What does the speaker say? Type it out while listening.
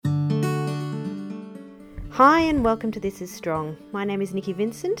Hi and welcome to This Is Strong. My name is Nikki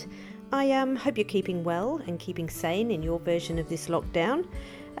Vincent. I hope you're keeping well and keeping sane in your version of this lockdown.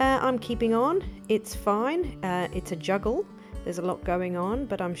 I'm keeping on. It's fine. It's a juggle. There's a lot going on,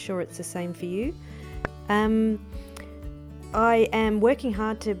 but I'm sure it's the same for you. I am working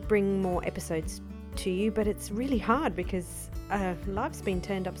hard to bring more episodes to you, but it's really hard because life's been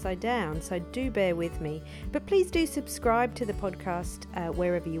turned upside down, so do bear with me. But please do subscribe to the podcast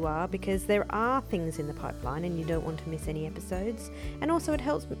wherever you are, because there are things in the pipeline and you don't want to miss any episodes. And also it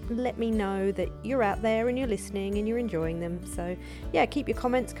helps let me know that you're out there and you're listening and you're enjoying them. So yeah, keep your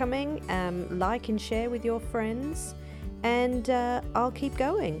comments coming, like and share with your friends, and I'll keep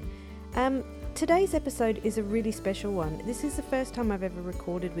going. Today's episode is a really special one. This is the first time I've ever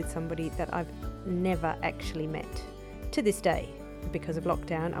recorded with somebody that I've never actually met. To this day, because of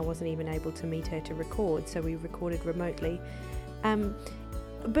lockdown, I wasn't even able to meet her to record, so we recorded remotely.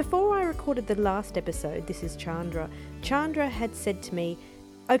 Before I recorded the last episode, this is Chandra. Chandra had said to me,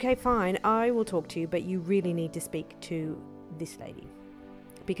 okay, fine, I will talk to you, but you really need to speak to this lady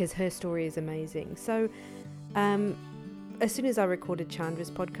because her story is amazing. So as soon as I recorded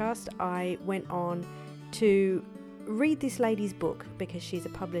Chandra's podcast, I went on to read this lady's book because she's a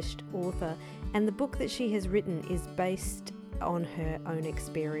published author, and the book that she has written is based on her own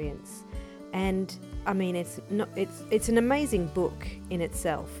experience. And I mean, it's an amazing book in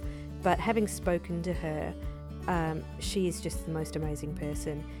itself, but having spoken to her, she is just the most amazing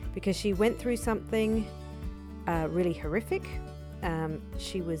person because she went through something really horrific.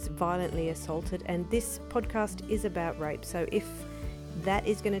 She was violently assaulted, and this podcast is about rape. So if that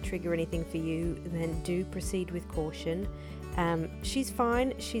is going to trigger anything for you, then do proceed with caution. She's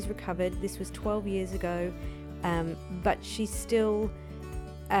fine. She's recovered. This was 12 years ago, but she still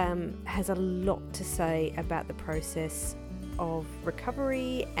has a lot to say about the process of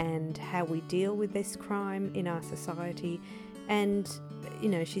recovery and how we deal with this crime in our society. And, you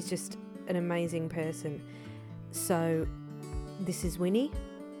know, she's just an amazing person. So this is Winnie,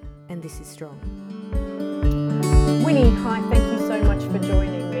 and this is Strong. Winnie, hi, thank you so much for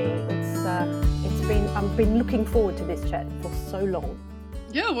joining me. I've been looking forward to this chat for so long.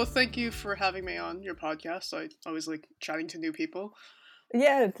 Yeah, well, thank you for having me on your podcast. I always like chatting to new people.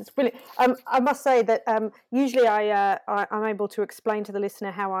 Yeah, it's brilliant. I must say that usually I'm able to explain to the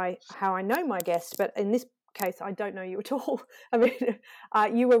listener how I know my guest, but in this case, I don't know you at all. I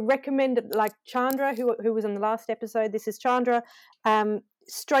mean, you were recommended, like Chandra, who was in the last episode. This is Chandra.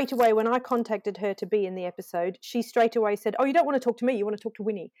 Straight away, when I contacted her to be in the episode, she straight away said, "Oh, you don't want to talk to me, you want to talk to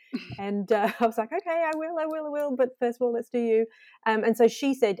Winnie." And I was like, "Okay, I will. But first of all, let's do you." And so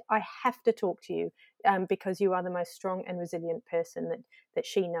she said, "I have to talk to you because you are the most strong and resilient person that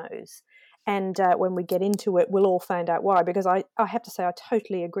she knows." And when we get into it, we'll all find out why. Because I have to say, I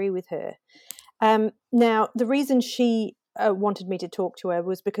totally agree with her. Now, the reason she wanted me to talk to her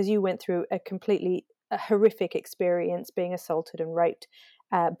was because you went through a completely horrific experience being assaulted and raped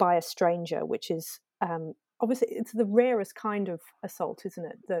by a stranger, which is obviously it's the rarest kind of assault, isn't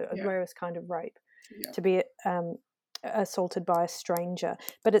it? The rarest kind of rape, to be assaulted by a stranger.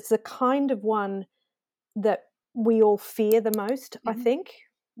 But it's the kind of one that we all fear the most, I think.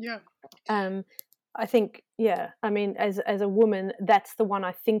 Yeah. I think, I mean, as a woman, that's the one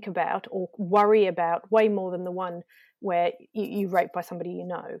I think about or worry about way more than the one where you raped by somebody you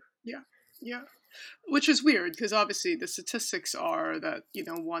know. Yeah. Which is weird because obviously the statistics are that,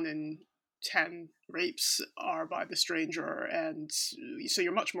 1 in 10 rapes are by the stranger, and so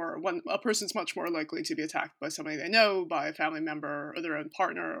a person's much more likely to be attacked by somebody they know, by a family member or their own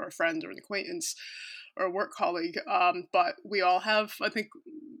partner or a friend or an acquaintance or a work colleague. But we all have, I think,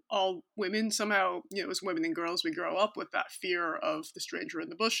 all women somehow, as women and girls, we grow up with that fear of the stranger in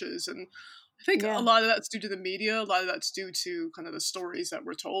the bushes. And I think a lot of that's due to the media. A lot of that's due to kind of the stories that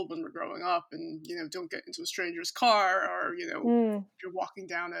we're told when we're growing up. And, don't get into a stranger's car, or, if you're walking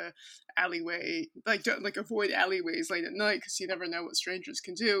down a alleyway, don't avoid alleyways late at night because you never know what strangers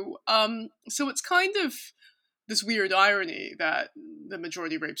can do. So it's kind of this weird irony that the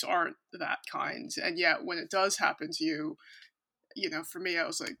majority of rapes aren't that kind. And yet when it does happen to you, for me, I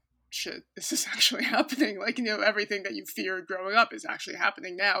was like, shit, this is actually happening. Everything that you feared growing up is actually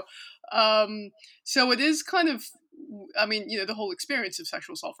happening now. So it is kind of, I mean, the whole experience of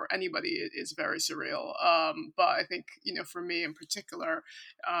sexual assault for anybody is very surreal. But I think, for me in particular,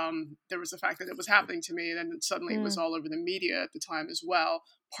 there was the fact that it was happening to me, and then suddenly it was all over the media at the time as well,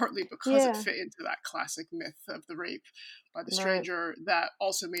 partly because it fit into that classic myth of the rape by the stranger that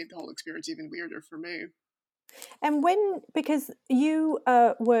also made the whole experience even weirder for me. And because you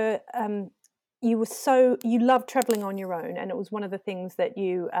you loved traveling on your own, and it was one of the things that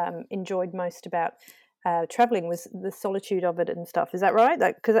you enjoyed most about traveling was the solitude of it and stuff. Is that right?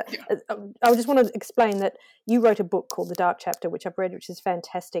 Because Yeah. I just want to explain that you wrote a book called The Dark Chapter, which I've read, which is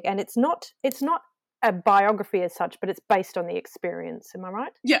fantastic, and it's not a biography as such, but it's based on the experience. Am I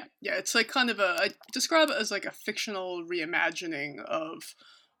right? Yeah, yeah, it's like kind of I describe it as like a fictional reimagining of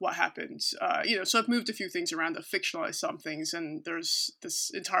what happened. So I've moved a few things around to fictionalize some things, and there's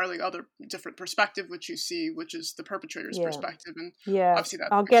this entirely other different perspective which you see, which is the perpetrator's Yeah. perspective, and Yeah, obviously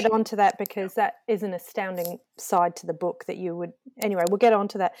that's I'll get fictional. onto that Yeah. because that is an astounding side to the book that you would. Anyway, we'll get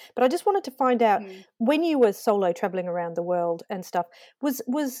onto that. But I just wanted to find out, Mm. when you were solo traveling around the world and stuff, was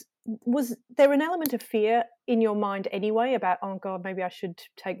there an element of fear in your mind anyway about, oh God, maybe I should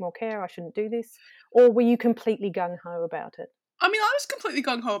take more care, I shouldn't do this, or were you completely gung ho about it? I mean, I was completely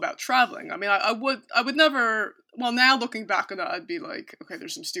gung ho about traveling. I mean, I would never. Well, now looking back on it, I'd be like, okay,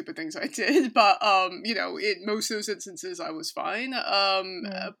 there's some stupid things I did, but in most of those instances, I was fine.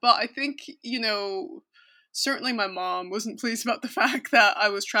 Mm, But I think certainly my mom wasn't pleased about the fact that I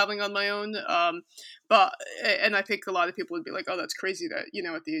was traveling on my own. But and I think a lot of people would be like, oh, that's crazy that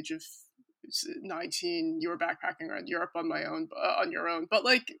at the age of 19 you were backpacking around Europe on my own on your own, but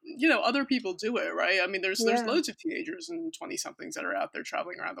like other people do it, right? I mean, there's yeah. loads of teenagers and 20 somethings that are out there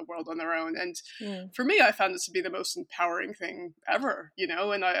traveling around the world on their own, and Mm, for me I found this to be the most empowering thing ever,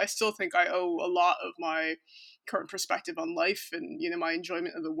 and I still think I owe a lot of my current perspective on life and my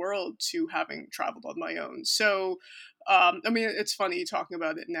enjoyment of the world to having traveled on my own. So I mean, it's funny talking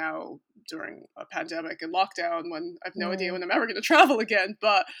about it now during a pandemic and lockdown when I have no idea mm, when I'm ever going to travel again.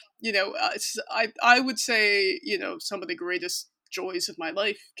 But I would say some of the greatest joys of my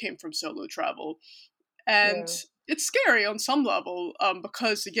life came from solo travel, and yeah. it's scary on some level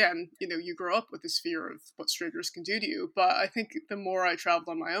because again you grow up with this fear of what strangers can do to you. But I think the more I traveled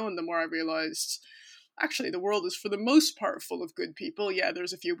on my own, the more I realized actually the world is for the most part full of good people. Yeah,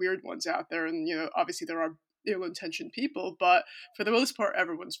 there's a few weird ones out there, and obviously there are ill-intentioned people, but for the most part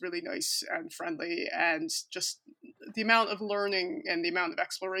everyone's really nice and friendly, and just the amount of learning and the amount of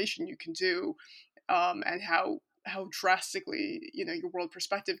exploration you can do, and how drastically your world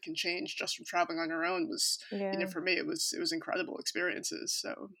perspective can change just from traveling on your own was, Yeah. for me it was incredible experiences.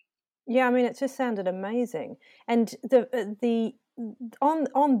 So Yeah, I mean, it just sounded amazing. And the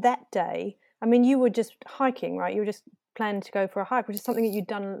on that day, I mean, you were just hiking, right? You were just planning to go for a hike, which is something that you'd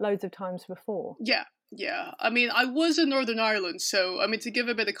done loads of times before. yeah, yeah. I mean, I was in Northern Ireland, so I mean, to give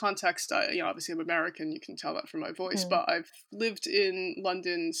a bit of context, obviously I'm American. You can tell that from my voice, Mm. but I've lived in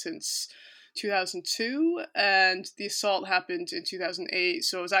London since 2002, and the assault happened in 2008.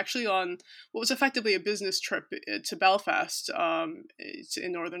 So I was actually on what was effectively a business trip to Belfast, it's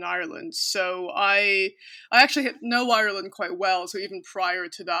in Northern Ireland. So I actually know Ireland quite well. So even prior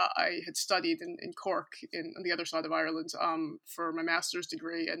to that, I had studied in Cork, on the other side of Ireland, for my master's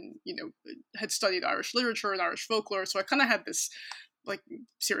degree, and had studied Irish literature and Irish folklore. So I kind of had this like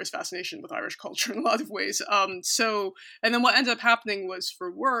serious fascination with Irish culture in a lot of ways. And then what ended up happening was,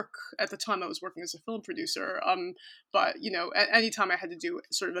 for work at the time I was working as a film producer. But anytime I had to do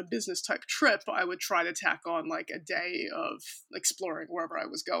sort of a business type trip, I would try to tack on like a day of exploring wherever I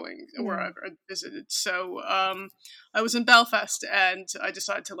was going, Mm. wherever I visited. So I was in Belfast, and I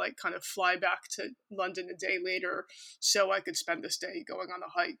decided to like kind of fly back to London a day later so I could spend this day going on a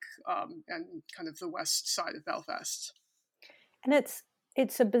hike, and kind of the west side of Belfast. And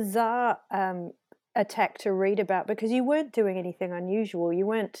it's a bizarre attack to read about because you weren't doing anything unusual. You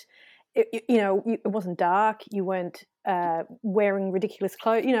weren't, it wasn't dark. You weren't wearing ridiculous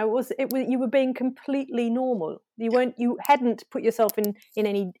clothes. It was you were being completely normal. You hadn't put yourself in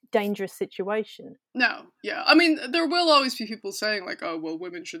any dangerous situation. No, yeah. I mean, there will always be people saying like, "Oh, well,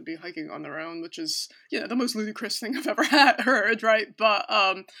 women shouldn't be hiking on their own," which is, the most ludicrous thing I've ever heard, right? But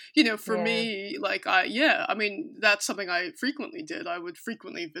for Yeah. me, like, I mean, that's something I frequently did. I would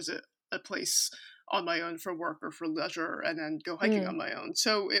frequently visit a place on my own for work or for leisure, and then go hiking Mm. on my own.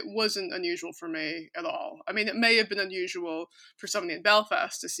 So it wasn't unusual for me at all. I mean, it may have been unusual for somebody in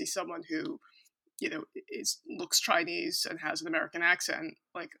Belfast to see someone who is looks Chinese and has an American accent,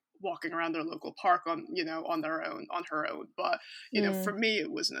 like walking around their local park on their own, on her own. But for Mm. me,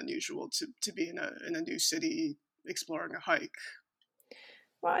 it wasn't unusual to be in a new city exploring a hike.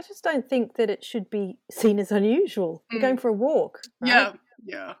 Well, I just don't think that it should be seen as unusual. You're going Mm, for a walk, right? yeah,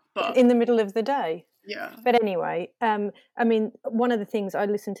 yeah, In, but in the middle of the day. yeah, But anyway, I mean, one of the things I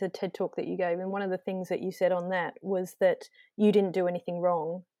listened to the TED talk that you gave, and one of the things that you said on that was that you didn't do anything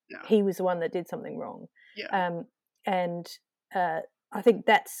wrong. no, He was the one that did something wrong. yeah, Um, and I think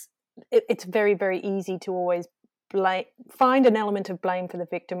it's very, very easy to always find an element of blame for the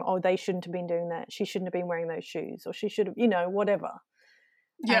victim. Oh, they shouldn't have been doing that. She shouldn't have been wearing those shoes, or she should have, whatever.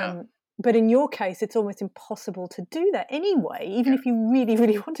 yeah. But in your case, it's almost impossible to do that anyway, even if you really,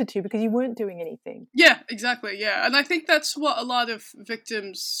 really wanted to, because you weren't doing anything. Yeah, exactly. Yeah. And I think that's what a lot of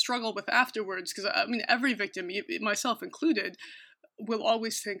victims struggle with afterwards. Because, I mean, every victim, myself included, will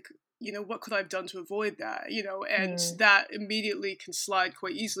always think, what could I have done to avoid that? And that immediately can slide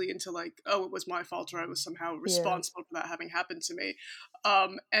quite easily into like, oh, it was my fault, or I was somehow responsible for that having happened to me.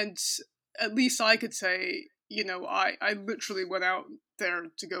 And at least I could say, I literally went out there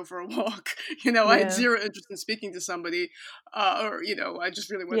to go for a walk. I had zero interest in speaking to somebody, or I just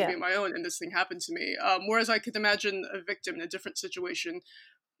really wanted to be on my own, and this thing happened to me. Whereas I could imagine a victim in a different situation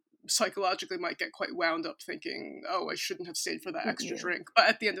psychologically might get quite wound up thinking, oh, I shouldn't have stayed for that extra drink. But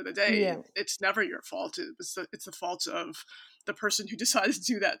at the end of the day, it's never your fault. It's the fault of the person who decided to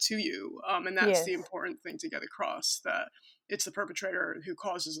do that to you. And that's the important thing to get across, that it's the perpetrator who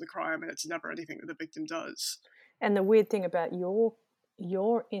causes the crime, and it's never anything that the victim does. And the weird thing about your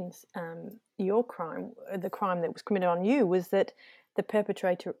crime, the crime that was committed on you, was that the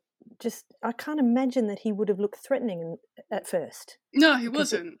perpetrator I can't imagine that he would have looked threatening at first. No, he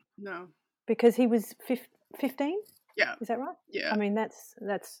wasn't. No. Because he was 15? Yeah. Is that right? Yeah. I mean, that's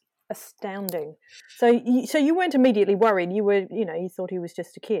astounding. So you weren't immediately worried. You were, you thought he was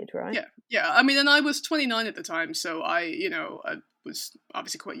just a kid, right? Yeah. Yeah. I mean, and I was 29 at the time, so I was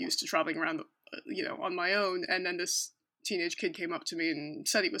obviously quite used to traveling around, on my own. And then this teenage kid came up to me and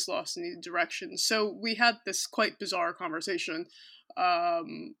said he was lost and needed directions. So we had this quite bizarre conversation.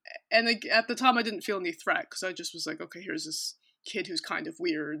 And at the time I didn't feel any threat, because I just was like, okay, here's this kid who's kind of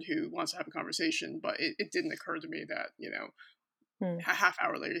weird who wants to have a conversation. But it didn't occur to me that, a half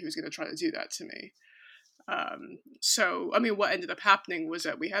hour later he was going to try to do that to me. So, I mean, what ended up happening was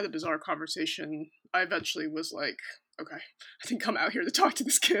that we had a bizarre conversation. I eventually was like, okay, I think I'm out here to talk to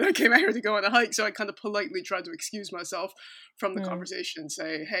this kid. I came out here to go on a hike. So I kind of politely tried to excuse myself from the conversation and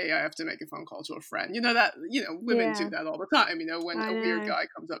say, hey, I have to make a phone call to a friend. Women do that all the time. When a weird guy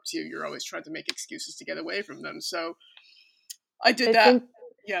comes up to you, you're always trying to make excuses to get away from them. So I did that.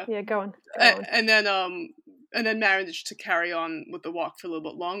 Yeah, go on. And then managed to carry on with the walk for a little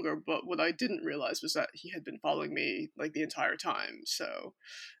bit longer. But what I didn't realize was that he had been following me like the entire time. So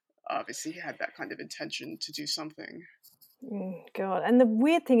obviously he had that kind of intention to do something. God. And the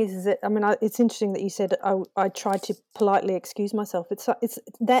weird thing is that, I mean, it's interesting that you said I tried to politely excuse myself. It's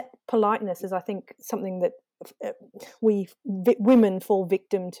that politeness is, I think, something that women fall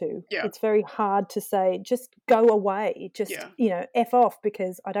victim to. Yeah. It's very hard to say, just go away, just F off,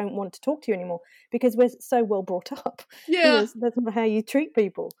 because I don't want to talk to you anymore, because we're so well brought up. Yeah. That's not how you treat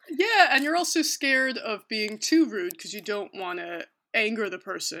people. Yeah, and you're also scared of being too rude because you don't want to anger the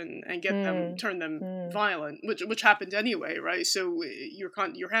person and get them, turn them violent, which happened anyway, right? So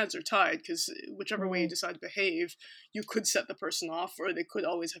your hands are tied, because whichever way you decide to behave, you could set the person off, or they could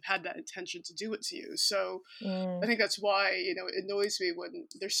always have had that intention to do it to you. So I think that's why, it annoys me when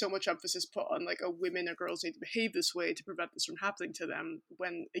there's so much emphasis put on like, women or girls need to behave this way to prevent this from happening to them,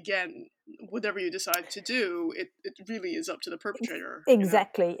 when again, whatever you decide to do, it really is up to the perpetrator.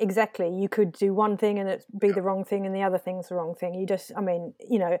 Exactly. You could do one thing and it be the wrong thing, and the other thing's the wrong thing.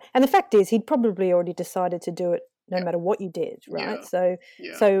 And the fact is, he'd probably already decided to do it no matter what you did, right? So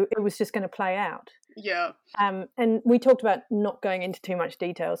it was just going to play out. Yeah. And we talked about not going into too much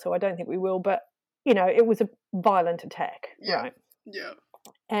detail, so I don't think we will, but it was a violent attack, right? Yeah.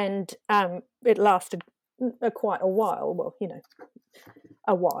 And it lasted quite a while. Well,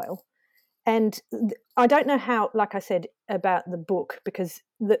 a while. And I don't know how, like I said about the book, because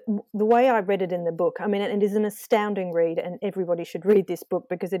the way I read it in the book, I mean, it is an astounding read, and everybody should read this book,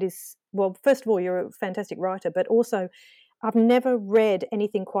 because it is, well, first of all, you're a fantastic writer, but also I've never read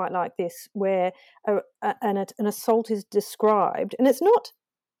anything quite like this, where an assault is described, and it's not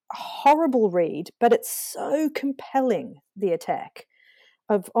a horrible read, but it's so compelling, the attack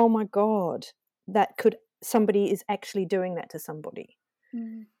of, oh my God, somebody is actually doing that to somebody.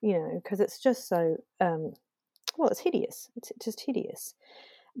 Because it's just so, it's hideous. It's just hideous.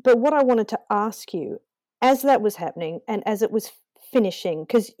 But what I wanted to ask you, as that was happening and as it was finishing,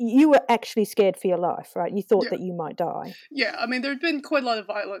 because you were actually scared for your life, right? You thought that you might die. Yeah, I mean, there'd been quite a lot of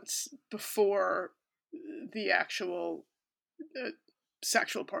violence before the actual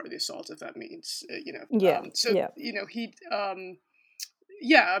sexual part of the assault, if that means, he'd...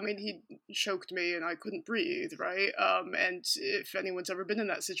 I mean, he choked me and I couldn't breathe, right? And if anyone's ever been in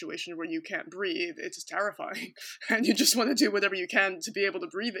that situation where you can't breathe, it's terrifying. And you just want to do whatever you can to be able to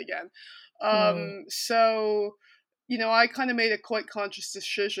breathe again. So, I kind of made a quite conscious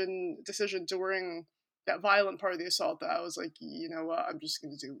decision during that violent part of the assault that I was like, I'm just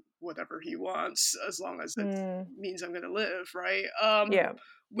going to do whatever he wants, as long as it means I'm going to live, right?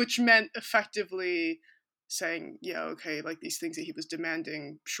 which meant effectively saying, yeah, okay, like these things that he was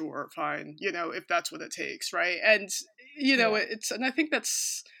demanding, sure, fine, if that's what it takes, right? And Yeah. and I think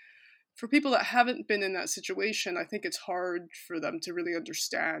that's, for people that haven't been in that situation, I think it's hard for them to really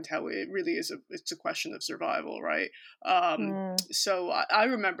understand how it really is it's a question of survival, right? Mm. So I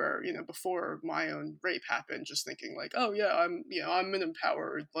remember, before my own rape happened, just thinking like, oh yeah, I'm an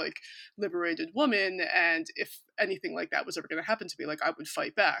empowered, like, liberated woman, and if anything like that was ever going to happen to me, like, I would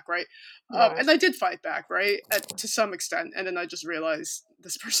fight back, right? Right. And I did fight back, right, to some extent, and then I just realized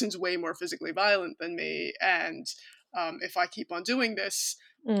this person's way more physically violent than me, and if I keep on doing this,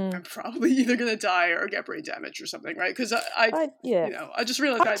 I'm probably either gonna die or get brain damage or something, right? Because Yeah. I just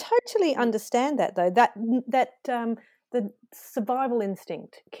realized I totally understand that, though. The survival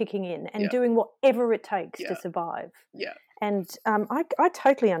instinct kicking in and Yeah. doing whatever it takes Yeah. to survive. Yeah. And I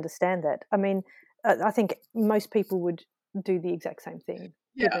totally understand that. I mean, I think most people would do the exact same thing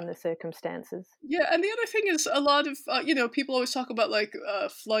Yeah. given the circumstances. Yeah, and the other thing is a lot of people always talk about like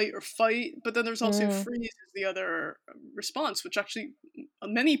flight or fight, but then there's also freeze as the other response, which actually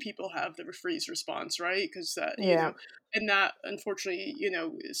many people have the freeze response, right? Because that Yeah. and that unfortunately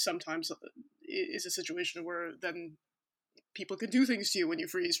is sometimes is a situation where then people can do things to you when you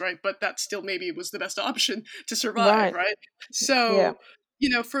freeze, right? But that still maybe was the best option to survive, right? Yeah.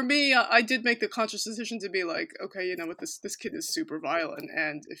 So, for me, I did make the conscious decision to be like, okay, you know what, this kid is super violent,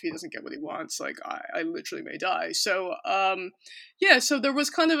 and if he doesn't get what he wants, like I literally may die. So, yeah, so there was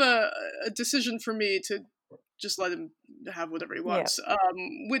kind of a decision for me to just let him have whatever he Yeah. wants,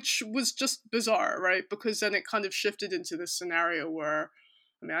 which was just bizarre, right? Because then it kind of shifted into this scenario where,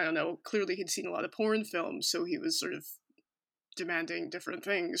 I mean, I don't know, clearly he'd seen a lot of porn films, so he was sort of demanding different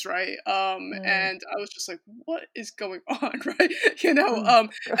things, right? And I was just like, what is going on, right? And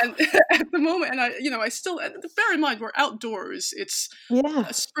at the moment, and I still, and bear in mind, we're outdoors. It's Yeah.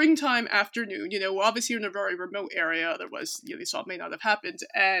 a springtime afternoon. We're obviously in a very remote area, otherwise, the assault may not have happened.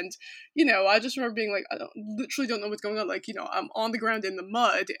 And I just remember being like, literally don't know what's going on. Like, I'm on the ground in the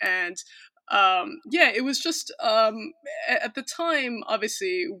mud, and yeah, it was just at the time,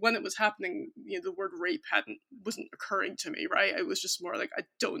 obviously, when it was happening, the word rape wasn't occurring to me, right? It was just more like, I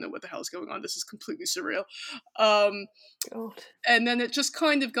don't know what the hell's going on. This is completely surreal. God. And then it just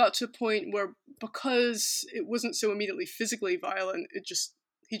kind of got to a point where, because it wasn't so immediately physically violent,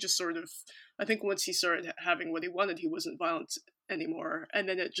 he just sort of, I think once he started having what he wanted, he wasn't violent anymore. And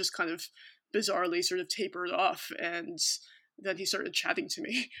then it just kind of bizarrely sort of tapered off, and then he started chatting to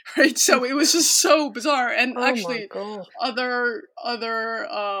me, right? So it was just so bizarre. And actually, other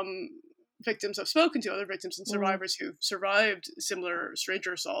victims I've spoken to, other victims and survivors who survived similar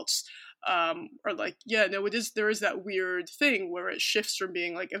stranger assaults, are like, yeah, no, there is that weird thing where it shifts from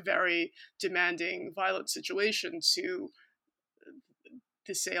being like a very demanding, violent situation to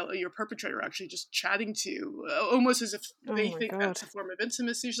your perpetrator actually just chatting to you, almost as if they think that's a form of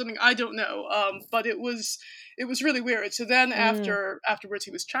intimacy or something. I don't know, but it was really weird. So then afterwards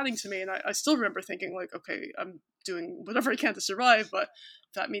he was chatting to me, and I still remember thinking like, okay, I'm doing whatever I can to survive, but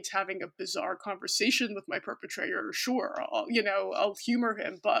if that means having a bizarre conversation with my perpetrator, sure, I'll humor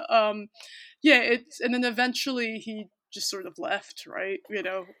him. But yeah, and then eventually he just sort of left, right?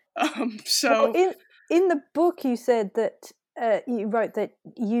 So well, in the book you said that you wrote that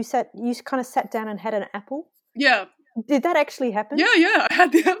you kind of sat down and had an apple. Yeah. Did that actually happen? Yeah, I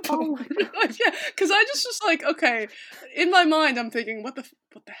had the apple. Oh my God. Yeah, because I just was like, okay, in my mind I'm thinking, what the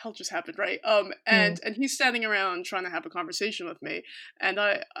hell just happened, right? And he's standing around trying to have a conversation with me, and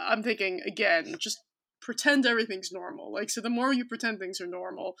I'm thinking again, just pretend everything's normal. Like, so the more you pretend things are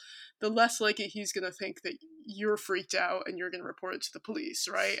normal, the less likely he's gonna think that you're freaked out and you're gonna report it to the police,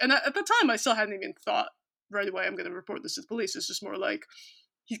 right? And at the time I still hadn't even thought right away I'm gonna report this to the police. It's just more like,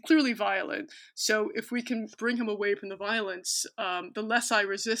 he's clearly violent, so if we can bring him away from the violence, the less I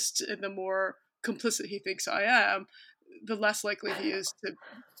resist and the more complicit he thinks I am, the less likely he is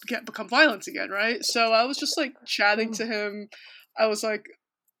to become violent again, right? So I was just like chatting to him. I was like,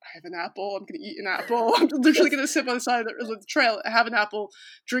 I have an apple, I'm gonna eat an apple. I'm literally gonna sit by the side of the trail, have an apple,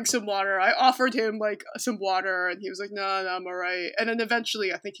 drink some water. I offered him like some water, and he was like, no, I'm all right. And then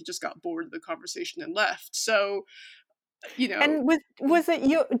eventually I think he just got bored of the conversation and left. So, And was it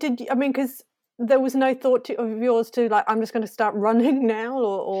you? Because there was no thought of yours to like, I'm just going to start running now,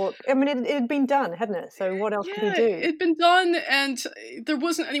 or I mean, it had been done, hadn't it? So what else could he Yeah, do? it'd been done, and there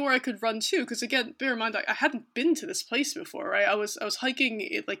wasn't anywhere I could run to. Because again, bear in mind, I hadn't been to this place before, right? I was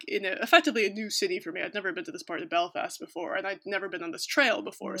hiking like in effectively a new city for me. I'd never been to this part of Belfast before, and I'd never been on this trail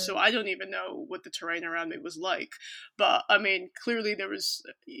before, so I don't even know what the terrain around me was like. But I mean, clearly there was,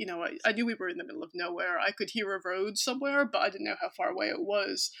 I knew we were in the middle of nowhere. I could hear a road somewhere, but I didn't know how far away it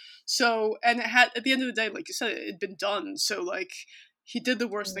was. So, and it had, at the end of the day, like you said, it had been done. So like, he did the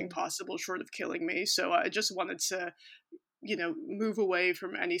worst thing possible short of killing me. So I just wanted to, move away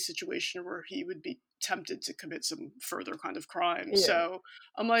from any situation where he would be tempted to commit some further kind of crime. Yeah. So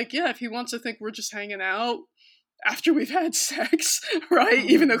I'm like, yeah, if he wants to think we're just hanging out after we've had sex, right?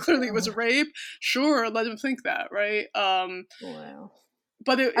 Even though clearly it was a rape, sure, let him think that, right? Wow.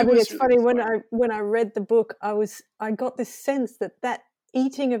 But it I mean, was it's really funny when I read the book, I got this sense that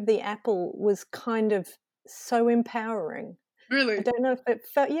eating of the apple was kind of so empowering. Really? I don't know if it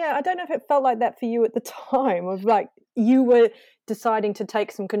felt, I don't know if it felt like that for you at the time, of like you were deciding to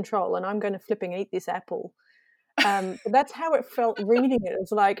take some control and I'm going to flipping eat this apple. But that's how it felt reading it. It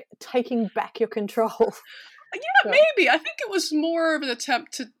was like taking back your control. Yeah, maybe. I think it was more of an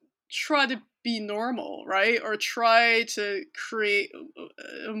attempt to try to be normal, right? Or try to create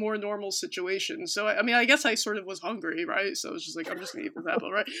a more normal situation. So, I mean, I guess I sort of was hungry, right? So I was just like, I'm just gonna eat this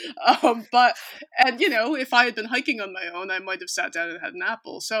apple, right? And if I had been hiking on my own, I might have sat down and had an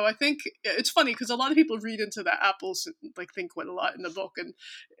apple. So I think it's funny because a lot of people read into the apples, like think quite a lot in the book, and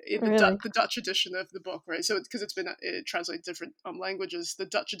in the Dutch edition of the book, right? So because it's been translated different languages, the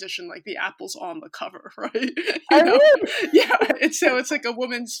Dutch edition, like the apple's on the cover, right? Really? Yeah, it's like a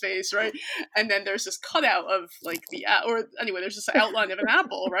woman's face, right? And then there's this cutout of like there's this outline of an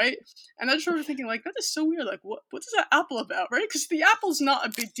apple, right? And I just remember thinking like, that is so weird. Like, what is that apple about, right? Because the apple's not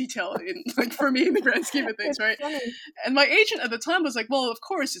a big detail in like for me in the grand scheme of things, right? Funny. And my agent at the time was like, well, of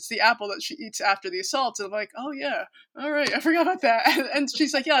course it's the apple that she eats after the assault. And I'm like, oh yeah, all right, I forgot about that. And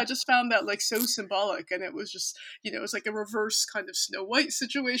she's like, yeah, I just found that like so symbolic, and it was just it was like a reverse kind of Snow White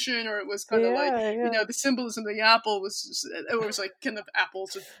situation, or it was kind of like the symbolism of the apple was like kind of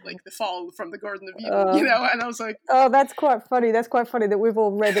apples with like the fall from the Garden of Eden, and I was like, oh, that's quite funny. That's quite funny that we've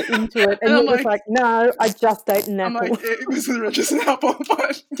all read it into it, and you're just like, no, I just ate an apple. I'm like, it was just an apple,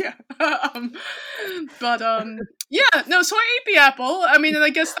 but yeah, yeah, no. So I ate the apple. I mean, and I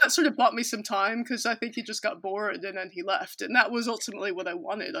guess that sort of bought me some time because I think he just got bored and then he left, and that was ultimately what I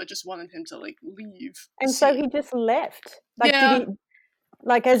wanted. I just wanted him to like leave. And so he just left. Like, yeah. did he,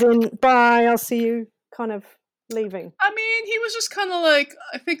 like, as in, bye, I'll see you, kind of leaving? I mean, he was just kind of like,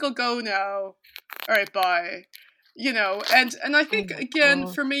 I think I'll go now. All right, bye. And I think again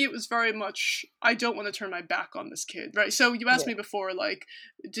for me it was very much, I don't want to turn my back on this kid, right? So you asked me before, like,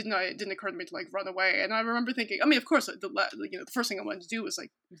 didn't occur to me to like run away, and I remember thinking, I mean, of course, the first thing I wanted to do was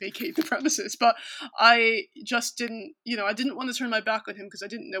like vacate the premises, but I just didn't, I didn't want to turn my back on him because I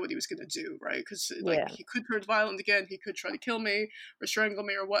didn't know what he was going to do, right? Because like he could turn violent again, he could try to kill me or strangle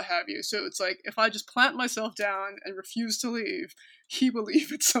me or what have you. So it's like if I just plant myself down and refuse to leave, he will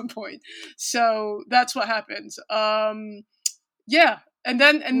leave at some point. So that's what happened. Yeah.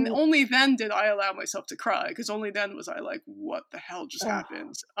 And only then did I allow myself to cry, because only then was I like, what the hell just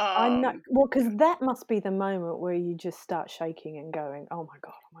happened? I know. Well, because that must be the moment where you just start shaking and going, oh my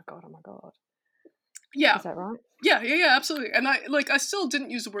God, oh my God, oh my God. Yeah. Is that right? Yeah, absolutely. And I still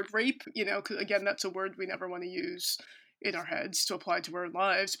didn't use the word rape, because again, that's a word we never want to use in our heads to apply to our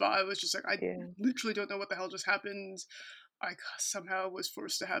lives. But I was just like, I literally don't know what the hell just happened. I somehow was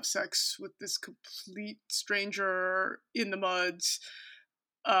forced to have sex with this complete stranger in the mud.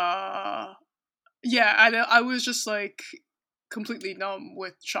 And I was just like completely numb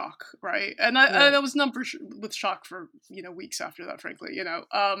with shock, right? And I was numb with shock for weeks after that, frankly,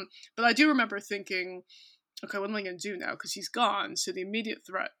 But I do remember thinking, okay, what am I going to do now? Because he's gone, so the immediate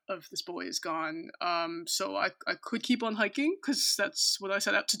threat of this boy is gone. So I could keep on hiking because that's what I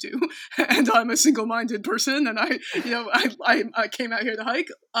set out to do, and I'm a single-minded person, and I came out here to hike.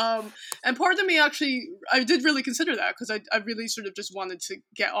 And part of me actually, I did really consider that, because I really sort of just wanted to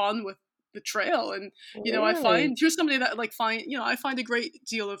get on with the trail, and I find you're somebody that like I find a great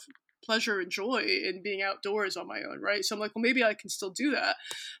deal of pleasure and joy in being outdoors on my own, right? So I'm like, well, maybe I can still do that,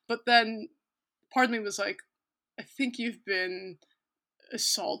 but then part of me was like, I think you've been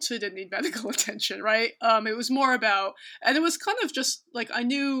assaulted and need medical attention, right? It was more about, and it was kind of just like, I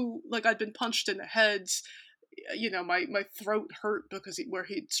knew like I'd been punched in the head, my throat hurt because where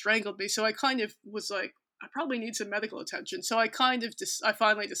he'd strangled me. So I kind of was like, I probably need some medical attention. So I kind of I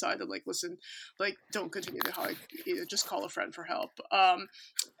finally decided, like, listen, like, don't continue to hike, just call a friend for help.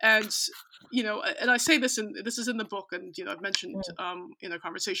 And and I say this, and this is in the book, and I've mentioned in a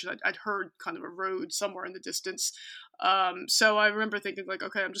conversation, I'd heard kind of a road somewhere in the distance. So I remember thinking, like,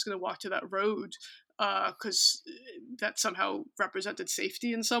 okay, I'm just going to walk to that road, because that somehow represented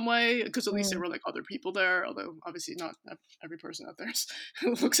safety in some way, because at least there were like other people there, although obviously not every person out there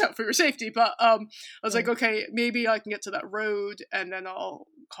looks out for your safety. But I was like, okay, maybe I can get to that road and then I'll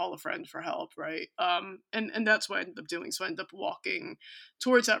call a friend for help, right? And that's what I ended up doing. So I ended up walking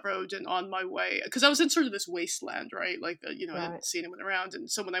towards that road, and on my way, because I was in sort of this wasteland, right? Like, I didn't see anyone around, and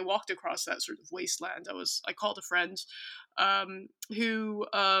so when I walked across that sort of wasteland, I called a friend, who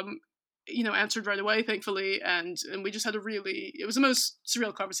answered right away, thankfully, and we just had it was the most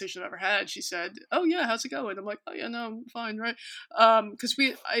surreal conversation I've ever had. She said, "Oh yeah, how's it going?" I'm like, "Oh yeah, no, I'm fine, right?" Because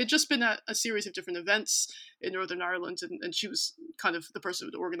I had just been at a series of different events in Northern Ireland, and she was kind of the person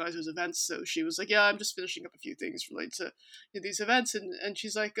who would organize those events, so she was like, "Yeah, I'm just finishing up a few things related to these events," and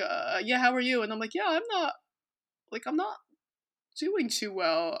she's like, "Yeah, how are you?" And I'm like, "Yeah, I'm not doing too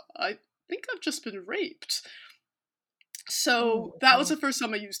well. I think I've just been raped." So that was the first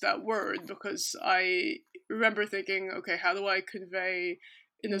time I used that word, because I remember thinking, okay, how do I convey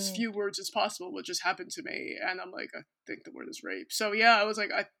in as few words as possible what just happened to me? And I'm like, I think the word is rape. So yeah, I was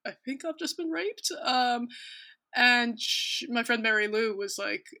like, I think I've just been raped. And my friend Mary Lou was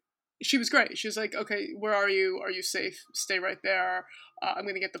like, she was great. She was like, okay, where are you? Are you safe? Stay right there. I'm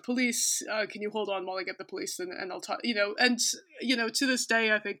going to get the police. Can you hold on while I get the police? And I'll talk, and, to this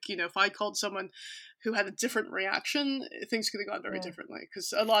day, I think, if I called someone who had a different reaction, things could have gone very differently.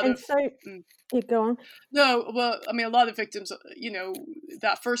 Because a lot and of... so you go on. No, well, I mean, a lot of victims,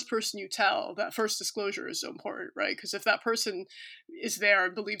 that first person you tell, that first disclosure is so important, right? Because if that person is there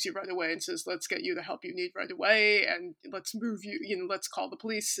and believes you right away and says, let's get you the help you need right away, and let's move you, let's call the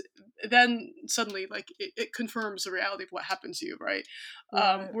police, then suddenly, like, it confirms the reality of what happened to you, right?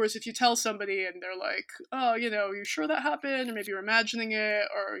 Whereas if you tell somebody and they're like, oh, you sure that happened? Or maybe you're imagining it,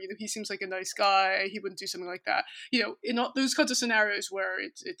 or, he seems like a nice guy, he wouldn't do something like that. In all those kinds of scenarios where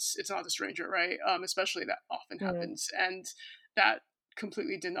it's not a stranger, right? Especially that often happens, and that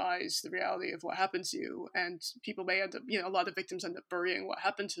completely denies the reality of what happened to you, and people may end up, a lot of victims end up burying what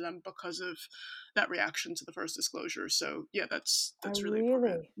happened to them because of that reaction to the first disclosure. So yeah, that's really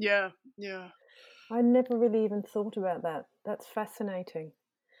important. Yeah. I never really even thought about that. That's fascinating.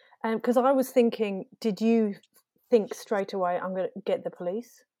 And because I was thinking, did you think straight away, I'm going to get the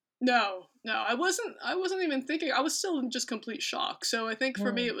police? No, I wasn't even thinking. I was still in just complete shock. So I think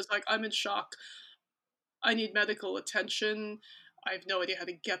for me, it was like, I'm in shock. I need medical attention. I have no idea how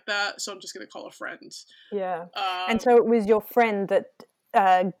to get that, so I'm just going to call a friend. Yeah. And so it was your friend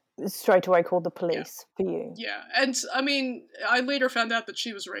that straight away called the police for you. Yeah. And I mean, I later found out that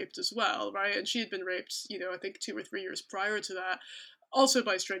she was raped as well, right? And she had been raped, I think 2 or 3 years prior to that. Also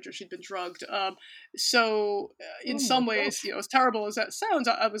by a stranger. She'd been drugged. So in some ways, as terrible as that sounds,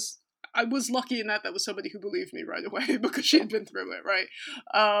 I was lucky in that was somebody who believed me right away, because she had been through it, right?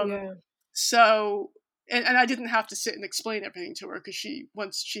 So, and I didn't have to sit and explain everything to her, because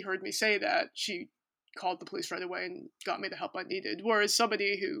once she heard me say that, she called the police right away and got me the help I needed. Whereas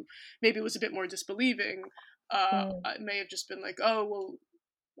somebody who maybe was a bit more disbelieving may have just been like, oh, well,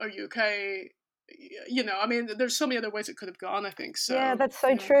 are you okay? I mean, there's so many other ways it could have gone, I think. So yeah, that's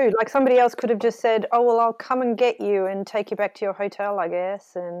so true. Like, somebody else could have just said, oh, well, I'll come and get you and take you back to your hotel, I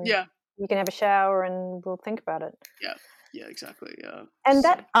guess, and you can have a shower and we'll think about it. Yeah, exactly. Yeah. And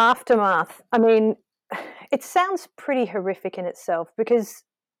that aftermath, I mean, it sounds pretty horrific in itself, because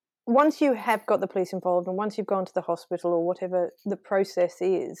once you have got the police involved and once you've gone to the hospital or whatever the process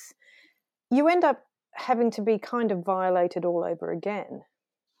is, you end up having to be kind of violated all over again.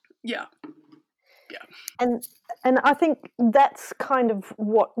 Yeah. And I think that's kind of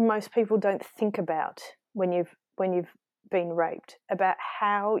what most people don't think about when you've been raped, about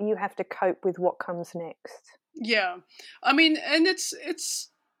how you have to cope with what comes next. Yeah. I mean, and it's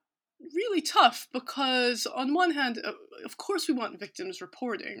really tough, because on one hand, of course we want victims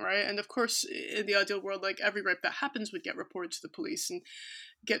reporting, right? And of course, in the ideal world, like, every rape that happens would get reported to the police and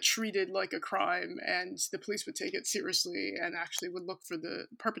get treated like a crime, and the police would take it seriously and actually would look for the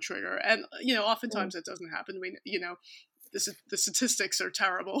perpetrator. And oftentimes that doesn't happen. I mean, the statistics are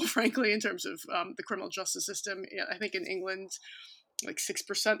terrible, frankly, in terms of the criminal justice system. I think in England, like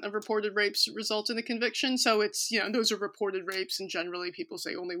 6% of reported rapes result in a conviction. So it's, those are reported rapes, and generally people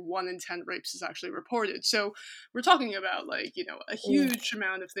say only 1 in 10 rapes is actually reported. So we're talking about like, a huge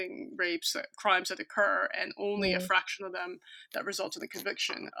amount of crimes that occur, and only a fraction of them that result in a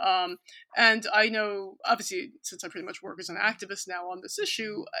conviction. And I know, obviously, since I pretty much work as an activist now on this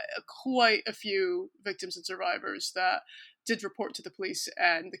issue, quite a few victims and survivors that did report to the police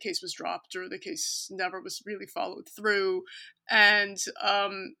and the case was dropped, or the case never was really followed through. And,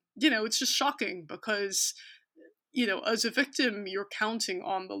 it's just shocking because, as a victim, you're counting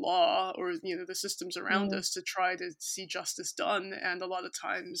on the law or, the systems around us to try to see justice done. And a lot of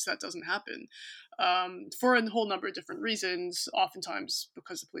times that doesn't happen for a whole number of different reasons, oftentimes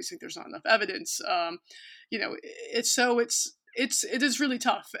because the police think there's not enough evidence. It is really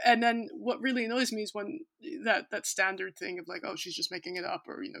tough. And then what really annoys me is when that standard thing of like, oh, she's just making it up,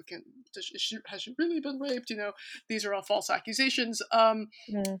 or has she really been raped? These are all false accusations.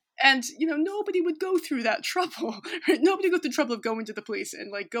 And nobody would go through that trouble. Right? Nobody would go through the trouble of going to the police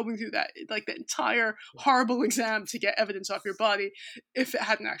and like going through that entire horrible exam to get evidence off your body if it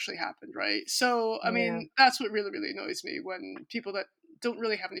hadn't actually happened, right? So I mean, that's what really, really annoys me, when people that don't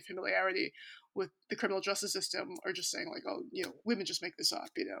really have any familiarity with the criminal justice system are just saying like, oh, women just make this up,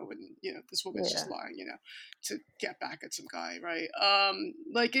 and this woman's just lying, to get back at some guy, right?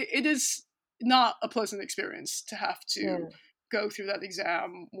 Like it is not a pleasant experience to have to go through that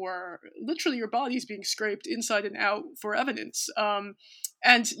exam where literally your body's being scraped inside and out for evidence.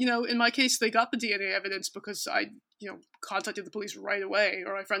 And in my case, they got the DNA evidence because I contacted the police right away,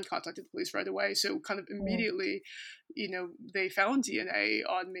 or my friend contacted the police right away. So kind of immediately, they found DNA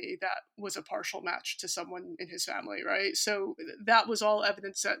on me that was a partial match to someone in his family, right? So that was all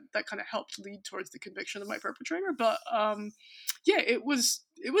evidence that kind of helped lead towards the conviction of my perpetrator. But it was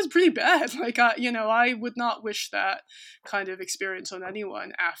pretty bad. Like, I would not wish that kind of experience on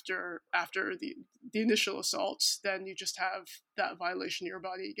anyone after the initial assaults. Then you just have that violation of your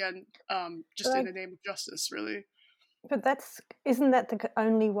body again, just in the name of justice, really. But isn't that the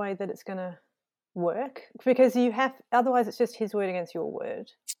only way that it's going to work? Because otherwise it's just his word against your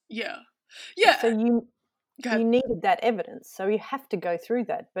word. Yeah. So you needed that evidence, so you have to go through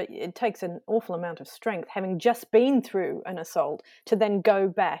that. But it takes an awful amount of strength, having just been through an assault, to then go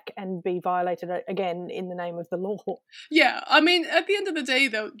back and be violated again in the name of the law. Yeah, I mean, at the end of the day,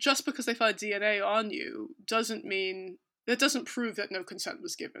 though, just because they find DNA on you that doesn't prove that no consent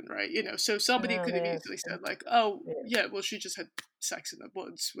was given, right? So somebody could have easily said like, oh, well, she just had sex in the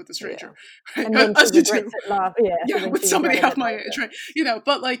woods with a stranger, right? And then she regrets it with somebody half my age, right?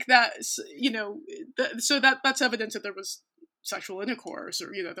 But like that's, so that's evidence that there was sexual intercourse,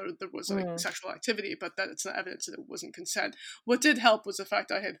 or there was like sexual activity, but that it's not evidence that it wasn't consent. What did help was the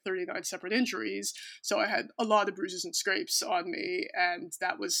fact I had 39 separate injuries, so I had a lot of bruises and scrapes on me, and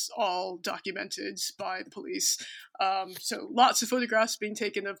that was all documented by the police. So lots of photographs being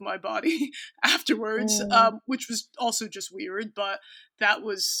taken of my body afterwards, which was also just weird, but that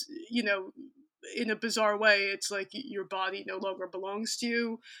was, in a bizarre way, it's like your body no longer belongs to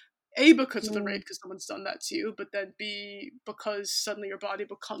you. A, because of the rape, because someone's done that to you, but then B, because suddenly your body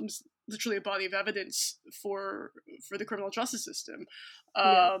becomes literally a body of evidence for the criminal justice system.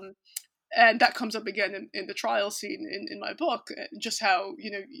 And that comes up again in the trial scene in my book, just how,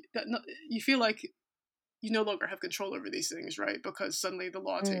 you feel like you no longer have control over these things, right? Because suddenly the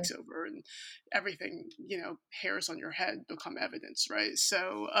law takes over and everything, hairs on your head become evidence, right?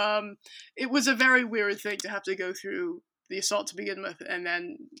 So it was a very weird thing to have to go through the assault to begin with, and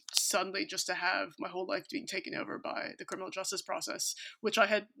then suddenly just to have my whole life being taken over by the criminal justice process, which I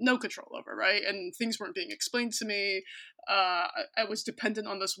had no control over, right? And things weren't being explained to me. I was dependent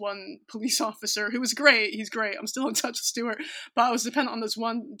on this one police officer who was great. He's great. I'm still in touch with Stuart, but I was dependent on this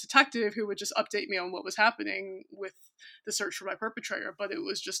one detective who would just update me on what was happening with the search for my perpetrator. But it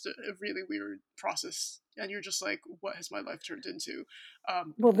was just a really weird process. And you're just like, what has my life turned into?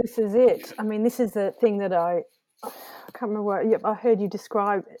 Well, this is it. I mean, this is the thing that I can't remember. I heard you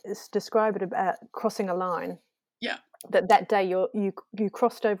describe it about crossing a line. Yeah. That day you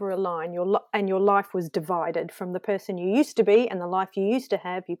crossed over a line. Your life was divided from the person you used to be and the life you used to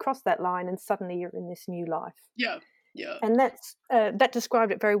have. You crossed that line, and suddenly you're in this new life. Yeah. Yeah. And that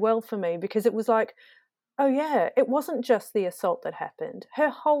described it very well for me, because it was like, oh yeah, it wasn't just the assault that happened. Her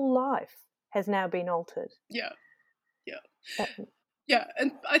whole life has now been altered. Yeah. Yeah. Yeah,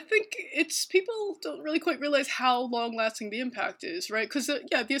 and I think people don't really quite realize how long-lasting the impact is, right? Because,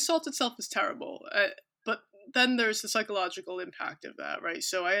 the assault itself is terrible, but then there's the psychological impact of that, right?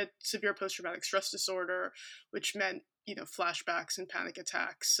 So I had severe post-traumatic stress disorder, which meant flashbacks and panic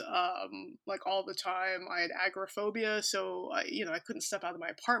attacks, like all the time. I had agoraphobia, so I couldn't step out of my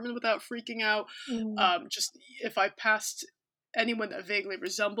apartment without freaking out. Mm. Just if I passed anyone that vaguely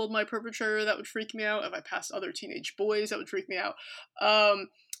resembled my perpetrator, that would freak me out. If I passed other teenage boys, that would freak me out.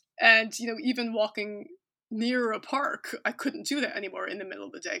 And even walking near a park, I couldn't do that anymore in the middle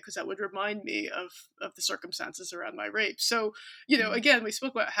of the day because that would remind me of the circumstances around my rape. So, again, we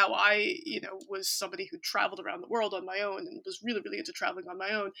spoke about how I, was somebody who traveled around the world on my own and was really, really into traveling on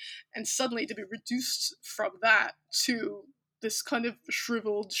my own. And suddenly to be reduced from that to this kind of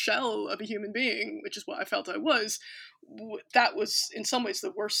shriveled shell of a human being, which is what I felt I was, that was in some ways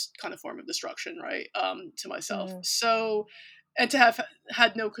the worst kind of form of destruction, right? To myself. Mm. So, and to have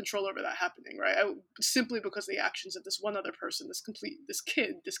had no control over that happening, right? Simply because the actions of this one other person, this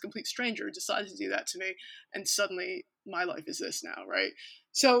complete stranger, decided to do that to me, and suddenly my life is this now, right?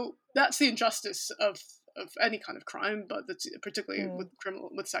 So that's the injustice of any kind of crime, but that's particularly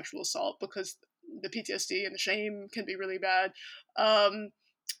with sexual assault, because the PTSD and the shame can be really bad.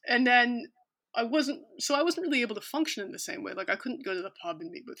 And then I wasn't really able to function in the same way. Like, I couldn't go to the pub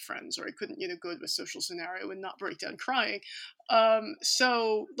and meet with friends, or I couldn't, go to a social scenario and not break down crying.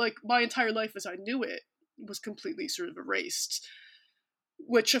 So like my entire life as I knew it was completely sort of erased,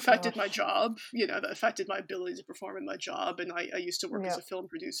 which affected my job, that affected my ability to perform in my job. And I used to work as a film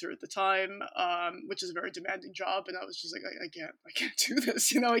producer at the time, which is a very demanding job. And I was just like, I can't do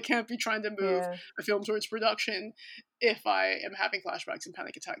this. I can't be trying to move a film towards production if I am having flashbacks and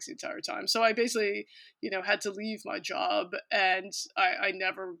panic attacks the entire time. So I basically, had to leave my job, and I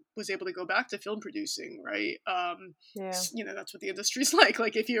never was able to go back to film producing, right? That's what the industry's like.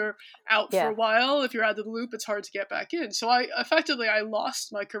 Like, if you're out for a while, if you're out of the loop, it's hard to get back in. So I lost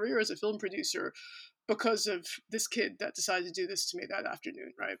my career as a film producer because of this kid that decided to do this to me that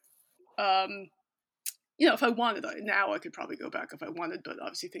afternoon, right? If I wanted, now I could probably go back if I wanted, but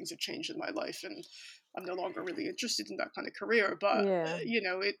obviously things have changed in my life, and I'm no longer really interested in that kind of career. But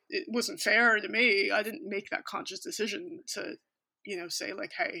it wasn't fair to me. I didn't make that conscious decision to say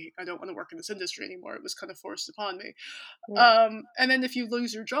like, hey, I don't want to work in this industry anymore. It was kind of forced upon me. And then if you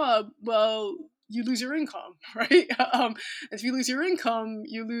lose your job, well, you lose your income, right? If you lose your income,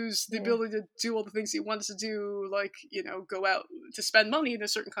 you lose the ability to do all the things you wanted to do, like, go out to spend money in a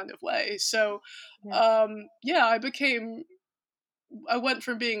certain kind of way. So, I went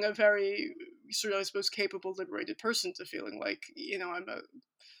from being a very sort of, I suppose, capable, liberated person to feeling like, I'm a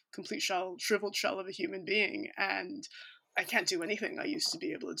complete shriveled shell of a human being, and I can't do anything I used to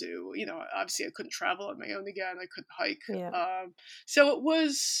be able to do. Obviously I couldn't travel on my own again. I couldn't hike. So it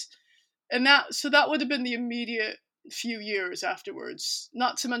was, and that would have been the immediate few years afterwards,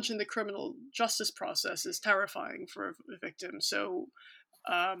 not to mention the criminal justice process is terrifying for a victim. So,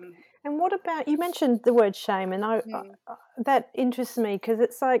 and what about, you mentioned the word shame, and I that interests me, because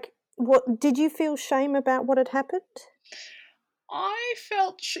it's like, what did you feel shame about what had happened? I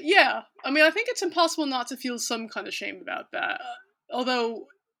felt, yeah. I mean, I think it's impossible not to feel some kind of shame about that. Although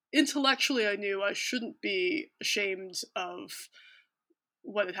intellectually I knew I shouldn't be ashamed of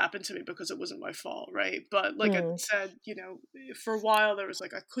what had happened to me because it wasn't my fault, right? But like I said, for a while there was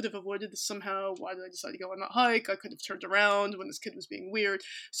like, I could have avoided this somehow. Why did I decide to go on that hike? I could have turned around when this kid was being weird.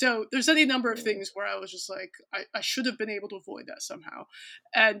 So there's any number of things where I was just like, I should have been able to avoid that somehow.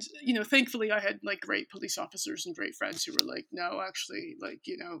 And, thankfully I had like great police officers and great friends who were like, no, actually, like,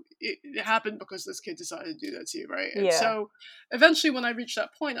 it happened because this kid decided to do that to you, right? And so eventually when I reached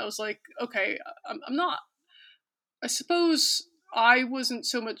that point, I was like, okay, I'm not, I suppose I wasn't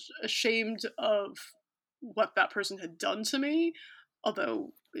so much ashamed of what that person had done to me,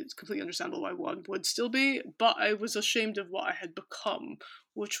 although it's completely understandable why one would still be, but I was ashamed of what I had become,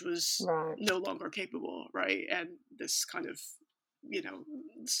 which was no longer capable, right? And this kind of,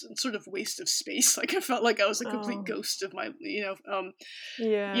 sort of waste of space. Like, I felt like I was a complete ghost of my,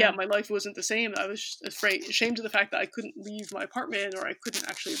 my life wasn't the same. I was ashamed of the fact that I couldn't leave my apartment, or I couldn't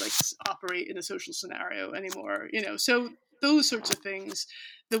actually like operate in a social scenario anymore, so those sorts of things,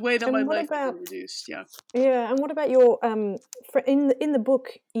 the way that my life had been reduced. And what about your in the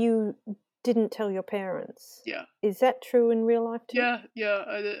book you didn't tell your parents? Is that true in real life too? I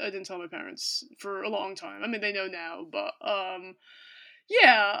didn't tell my parents for a long time. I mean, they know now, but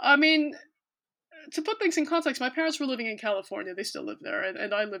I mean, to put things in context, my parents were living in California. They still live there,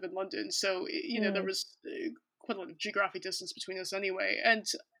 and I live in London, so there was quite a lot of geographic distance between us anyway. And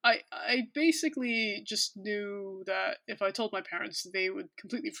I basically just knew that if I told my parents, they would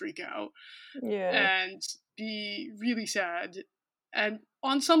completely freak out and be really sad. And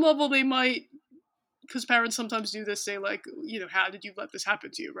on some level, they might because parents sometimes do this, say like, how did you let this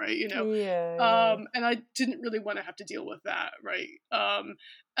happen to you, right? Yeah. And I didn't really want to have to deal with that, right? And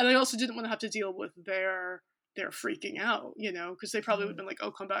I also didn't want to have to deal with their freaking out, because they probably would have been like,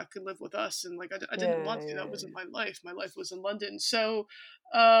 oh, come back and live with us, and like I didn't want to. That wasn't my life. My life was in London. So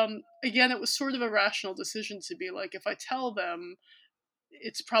again, it was sort of a rational decision to be like, if I tell them,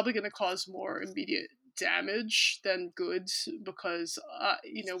 it's probably going to cause more immediate damage than good, because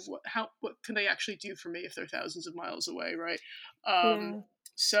what can they actually do for me if they're thousands of miles away, right?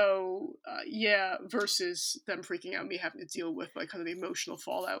 So versus them freaking out, me having to deal with like kind of the emotional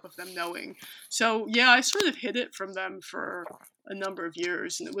fallout of them knowing. So I sort of hid it from them for a number of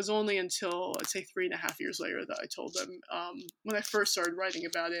years, and it was only until, I'd say, 3.5 years later that I told them, when I first started writing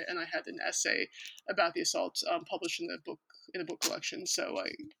about it, and I had an essay about the assault published in a book collection. So I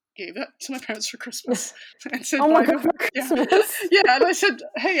gave that to my parents for Christmas and said, "Oh my God, for Christmas!" And I said,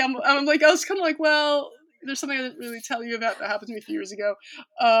 "Hey, I was kind of like, well, there's something I didn't really tell you about that happened to me a few years ago,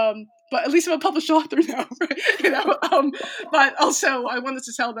 but at least I'm a published author now, right? But also I wanted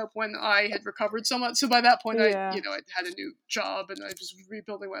to tell them when I had recovered so much. So by that point, I had a new job and I was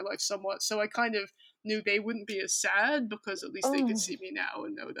rebuilding my life somewhat. So I kind of knew they wouldn't be as sad, because at least they could see me now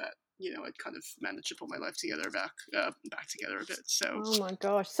and know that I'd kind of managed to pull my life together back together a bit. So oh my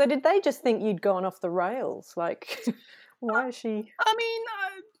gosh! So did they just think you'd gone off the rails? Like, why is she? I mean,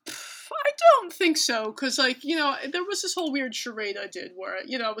 I don't think so, because like there was this whole weird charade I did where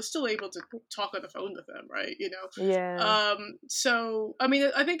I was still able to talk on the phone with them, right? So I mean,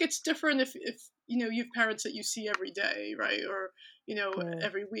 I think it's different if you have parents that you see every day, right? Or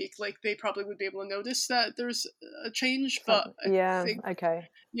every week, like they probably would be able to notice that there's a change, but I think, okay.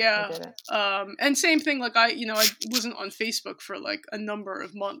 And same thing, like I wasn't on Facebook for like a number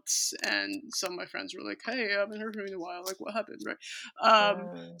of months, and some of my friends were like, hey, I haven't heard from you in a while, like what happened, right?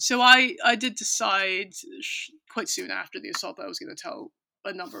 So I did decide quite soon after the assault that I was going to tell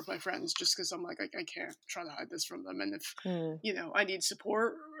a number of my friends, just because I'm like, I can't try to hide this from them, and if I need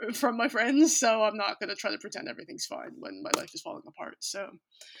support from my friends, so I'm not going to try to pretend everything's fine when my life is falling apart. So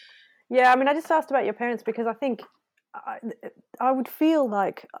I mean, I just asked about your parents because I think I would feel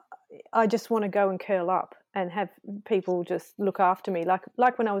like I just want to go and curl up and have people just look after me,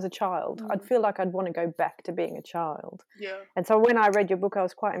 like when I was a child. I'd feel like I'd want to go back to being a child. And so when I read your book, I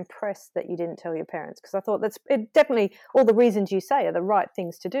was quite impressed that you didn't tell your parents, because I thought definitely all the reasons you say are the right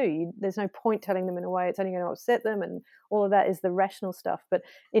things to do. There's no point telling them in a way it's only going to upset them, and all of that is the rational stuff. But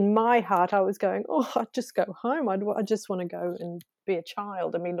in my heart, I was going, I'd just go home. I just want to go and be a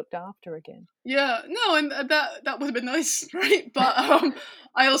child and be looked after again. And that would have been nice, right? But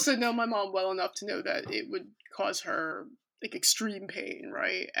I also know my mom well enough to know that it would cause her like extreme pain,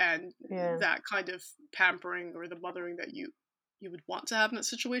 right? And that kind of pampering or the mothering that you would want to have in that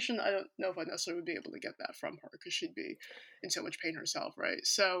situation, I don't know if I necessarily would be able to get that from her, because she'd be in so much pain herself, right?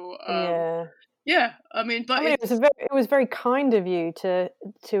 So I mean, but it was very kind of you to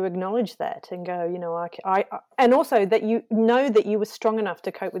acknowledge that and go, I and also that you know that you were strong enough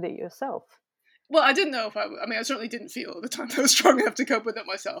to cope with it yourself. Well, I didn't know if I certainly didn't feel at the time I was strong enough to cope with it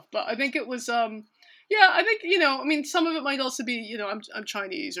myself, but I think it was I think some of it might also be I'm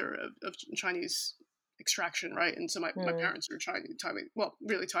Chinese, or of Chinese extraction, right? And so my parents are Chinese, well,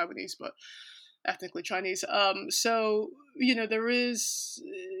 really Taiwanese, but ethnically Chinese. So there is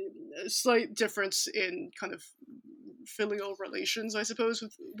a slight difference in kind of filial relations, I suppose,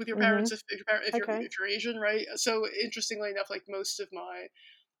 with your parents if you're Asian, right? So interestingly enough, like most of my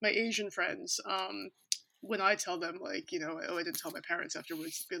Asian friends, when I tell them, like, I didn't tell my parents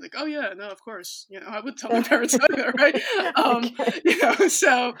afterwards, be like, oh yeah, no, of course, I would tell my parents either, right?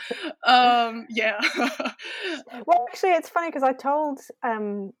 Well, actually, it's funny because I talked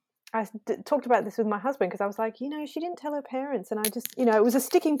about this with my husband, because I was like, she didn't tell her parents, and I just, it was a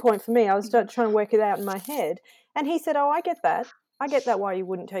sticking point for me. I was trying to work it out in my head, and he said, oh, I get that why you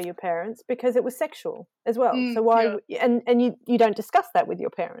wouldn't tell your parents, because it was sexual as well. So why and you don't discuss that with your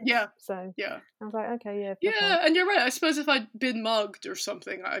parents. So I was like, okay, and you're right. I suppose if I'd been mugged or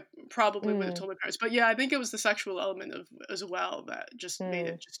something, I probably would have told my parents. But I think it was the sexual element as well that just made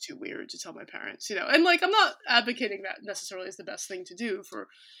it just too weird to tell my parents. And like, I'm not advocating that necessarily is the best thing to do for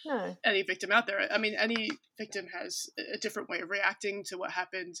any victim out there. I mean, any victim has a different way of reacting to what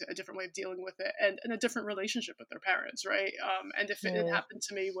happened, a different way of dealing with it, and a different relationship with their parents, right? And if it had happened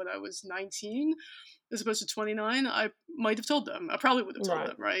to me when I was 19 as opposed to 29, I might have told them. I probably would have told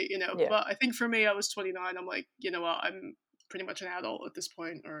them, right? But I think for me, I was 29. I'm like, what? I'm pretty much an adult at this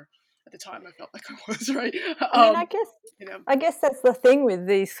point, or at the time I felt like I was, right? I guess that's the thing with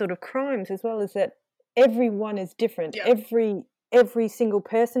these sort of crimes as well, is that everyone is different. every single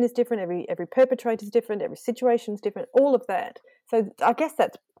person is different, every perpetrator is different, every situation is different, all of that. So I guess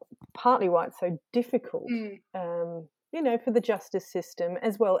that's partly why it's so difficult, for the justice system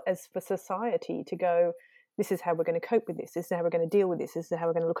as well as for society to go, this is how we're going to cope with this is how we're going to deal with this is how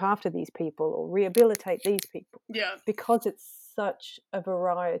we're going to look after these people or rehabilitate these people. Yeah. Because it's such a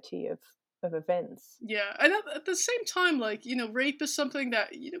variety of events. Yeah, and at the same time, like, rape is something that,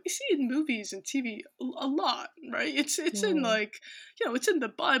 we see in movies and TV a lot, right? It's in, like, it's in the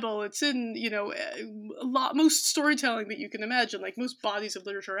Bible, it's in, a lot, most storytelling that you can imagine, like most bodies of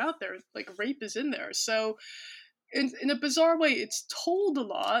literature out there, like rape is in there. So in a bizarre way, it's told a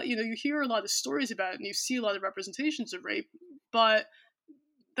lot, you hear a lot of stories about it and you see a lot of representations of rape, but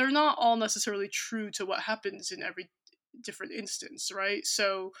they're not all necessarily true to what happens in every different instance, right?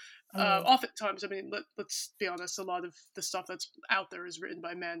 So oftentimes, I mean, let's be honest, a lot of the stuff that's out there is written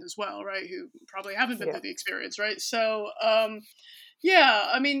by men as well, right, who probably haven't been through the experience, right? So yeah,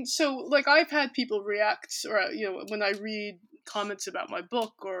 I mean, so like I've had people react, or when I read comments about my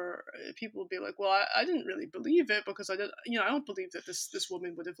book, or people will be like, well, I didn't really believe it because I don't believe that this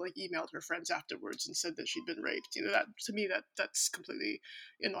woman would have like emailed her friends afterwards and said that she'd been raped. That to me that's completely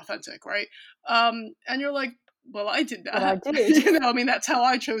inauthentic, right? And you're like, well, I did that. But I did. I mean, that's how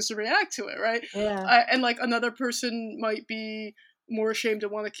I chose to react to it, right? Yeah. And like another person might be more ashamed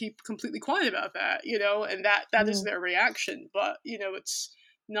and want to keep completely quiet about that, and that is their reaction. But it's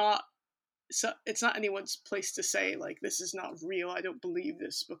not. So it's not anyone's place to say like this is not real. I don't believe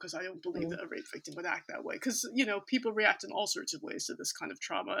this because I don't believe that a rape victim would act that way. Because people react in all sorts of ways to this kind of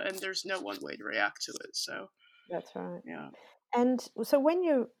trauma, and there's no one way to react to it. So that's right. Yeah. And so when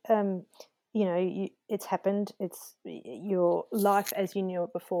you it's happened. It's your life as you knew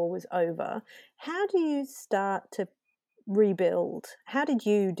it before was over. How do you start to rebuild? How did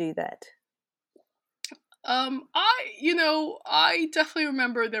you do that? I definitely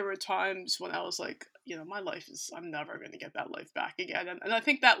remember there were times when I was like, my life I'm never going to get that life back again. And I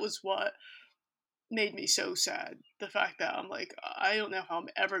think that was what made me so sad. The fact that I'm like, I don't know how I'm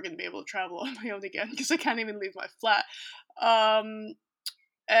ever going to be able to travel on my own again because I can't even leave my flat.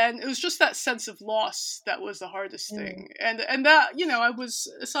 And it was just that sense of loss that was the hardest thing. And that, I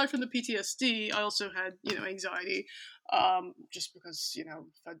was, aside from the PTSD, I also had, anxiety, just because, if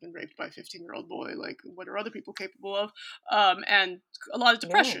I'd been raped by a 15-year-old boy, like, what are other people capable of? And a lot of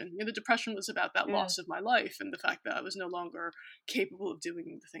depression. The depression was about that loss of my life and the fact that I was no longer capable of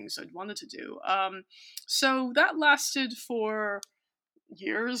doing the things I'd wanted to do. So that lasted for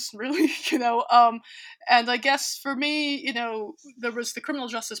years, really, and I guess for me, there was the criminal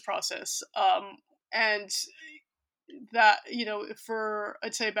justice process, and that, for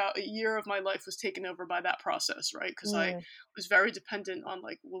I'd say about a year of my life was taken over by that process, right? Because I was very dependent on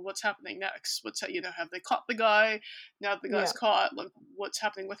like, well, what's happening next? Have they caught the guy? Now that the guy's caught, like, what's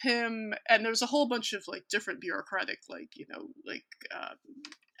happening with him? And there's a whole bunch of like different bureaucratic, like,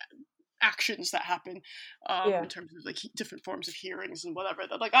 actions that happen in terms of like different forms of hearings and whatever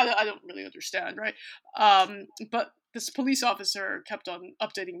that like I don't really understand, right? But this police officer kept on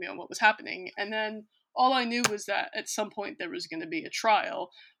updating me on what was happening, and then all I knew was that at some point there was going to be a trial,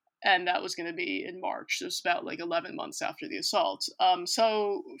 and that was going to be in March. So it was about like 11 months after the assault.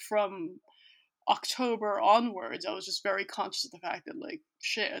 So from October onwards, I was just very conscious of the fact that like,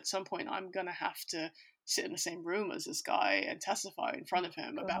 shit, at some point I'm gonna have to sit in the same room as this guy and testify in front of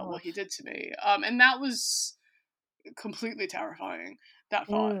him about what he did to me. And that was completely terrifying, that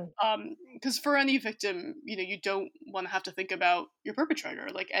thought. Because for any victim, you don't want to have to think about your perpetrator.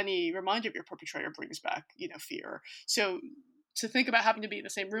 Like any reminder of your perpetrator brings back, fear. So to think about having to be in the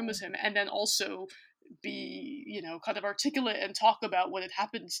same room as him and then also be, kind of articulate and talk about what had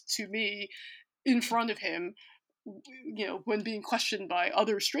happened to me in front of him, when being questioned by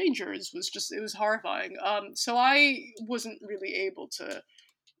other strangers, it was horrifying. So I wasn't really able to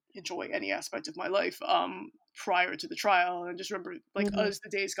enjoy any aspect of my life prior to the trial. And I just remember, like, as the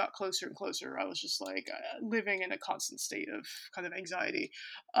days got closer and closer, I was just like living in a constant state of kind of anxiety,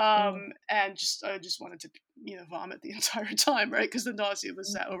 and I just wanted to vomit the entire time, right? Because the nausea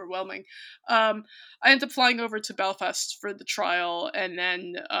was that overwhelming. I ended up flying over to Belfast for the trial, and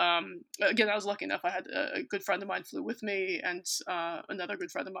then again, I was lucky enough. I had a good friend of mine flew with me, and another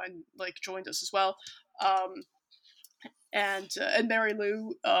good friend of mine like joined us as well. And Mary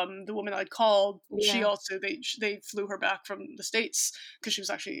Lou, the woman I'd called, she also they flew her back from the States because she was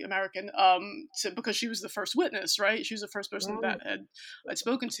actually American, because she was the first witness, right? She was the first person that I'd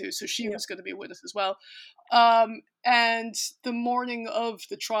spoken to, so she was going to be a witness as well. And the morning of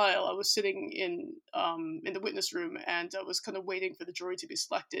the trial, I was sitting in the witness room, and I was kind of waiting for the jury to be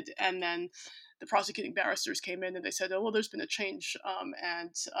selected, and then the prosecuting barristers came in and they said, oh, well, there's been a change,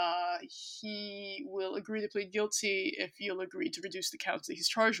 and he will agree to plead guilty if you'll agree to reduce the counts that he's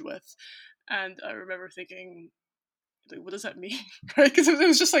charged with. And I remember thinking, like, what does that mean? Right? Because it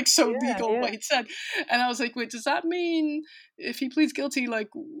was just like so legal what he'd said. And I was like, wait, does that mean if he pleads guilty, like,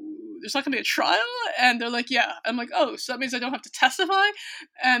 there's not gonna be a trial? And they're like, yeah. I'm like, oh, so that means I don't have to testify?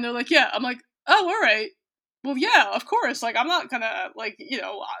 And they're like, yeah. I'm like, oh, all right. Well, yeah, of course. Like, I'm not gonna, like,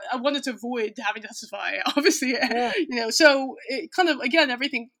 I wanted to avoid having to testify, obviously. So it kind of, again,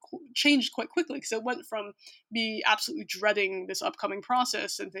 everything changed quite quickly, because it went from me absolutely dreading this upcoming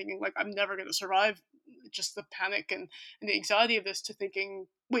process and thinking, like, I'm never going to survive just the panic and the anxiety of this, to thinking,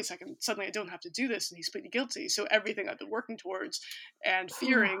 wait a second, suddenly I don't have to do this and he's pleading guilty. So everything I've been working towards and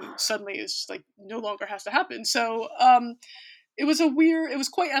fearing suddenly is like no longer has to happen. So, it was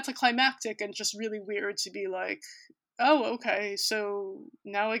quite anticlimactic and just really weird to be like, oh, okay, so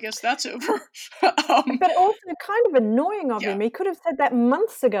now I guess that's over. But also kind of annoying of him. He could have said that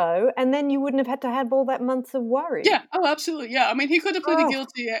months ago, and then you wouldn't have had to have all that months of worry. Yeah, oh, absolutely, yeah. I mean, he could have pleaded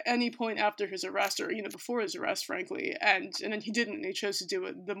guilty at any point after his arrest, or before his arrest, frankly, and then he didn't. And he chose to do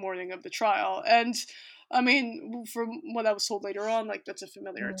it the morning of the trial, and I mean, from what I was told later on, like, that's a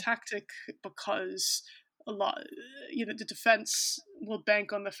familiar tactic, because a lot, the defense will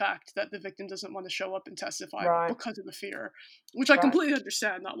bank on the fact that the victim doesn't want to show up and testify because of the fear, which I completely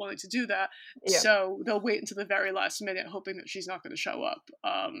understand, not wanting to do that. So they'll wait until the very last minute, hoping that she's not going to show up.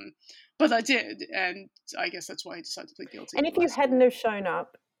 But I did, and I guess that's why he decided to plead guilty. And if you hadn't have shown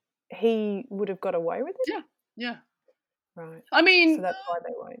up, he would have got away with it? Yeah. Right. I mean, so that's why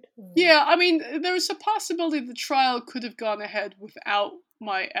they won't. Yeah, I mean, there was a possibility the trial could have gone ahead without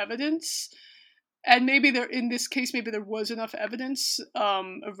my evidence. And maybe in this case, maybe there was enough evidence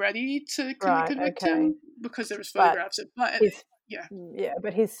ready to convict him, because there was photographs.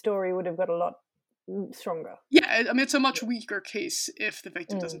 But his story would have got a lot stronger. Yeah, I mean, it's a much weaker case if the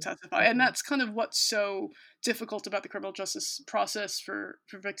victim doesn't testify. And that's kind of what's so difficult about the criminal justice process for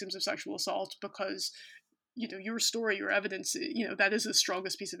victims of sexual assault, because your story, your evidence, that is the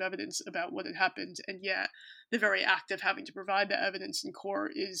strongest piece of evidence about what had happened. And yet the very act of having to provide that evidence in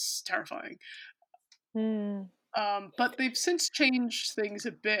court is terrifying. But they've since changed things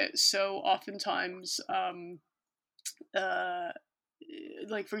a bit. So oftentimes,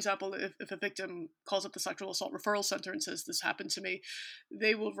 like, for example, if a victim calls up the sexual assault referral center and says, this happened to me,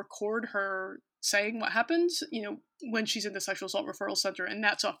 they will record her saying what happened, when she's in the sexual assault referral center. And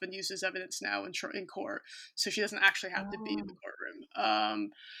that's often used as evidence now in court. So she doesn't actually have to be in the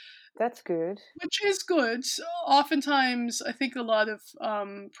courtroom. That's good. Which is good. Oftentimes, I think a lot of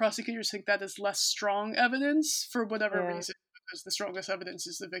prosecutors think that is less strong evidence for whatever reason, because the strongest evidence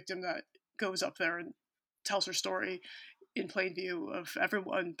is the victim that goes up there and tells her story in plain view of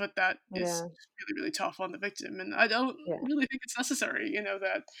everyone. But that is really, really tough on the victim. And I don't really think it's necessary,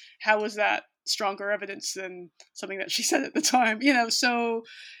 that how is that stronger evidence than something that she said at the time, so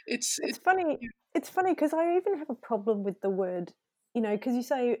it's funny. It's funny because I even have a problem with the word, because you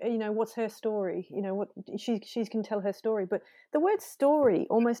say, what's her story? What she can tell her story, but the word story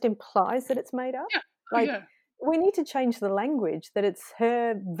almost implies that it's made up. We need to change the language, that it's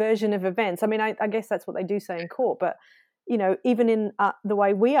her version of events. I mean, I guess that's what they do say in court, but even in the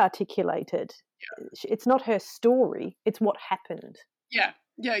way we articulate it, it's not her story; it's what happened. Yeah,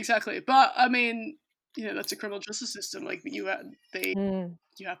 exactly. But I mean, that's a criminal justice system. Like, you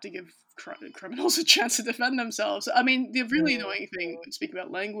have to give criminals a chance to defend themselves. I mean, the really annoying thing when speaking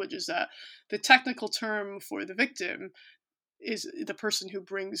about language is that the technical term for the victim is the person who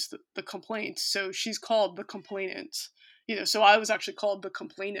brings the complaint. So she's called the complainant. So I was actually called the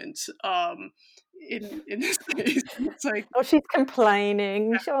complainant. In this case, it's like, oh, she's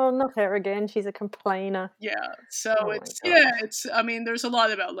complaining. Oh, not her again. She's a complainer. Yeah. So it's. I mean, there's a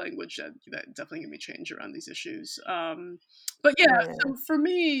lot about language that definitely can be changed around these issues. But so for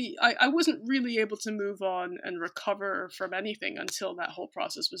me, I wasn't really able to move on and recover from anything until that whole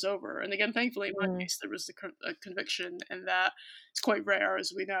process was over. And again, thankfully, in my case, there was a conviction, and that is quite rare,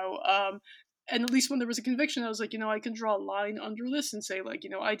 as we know. And at least when there was a conviction, I was like, I can draw a line under this and say, like,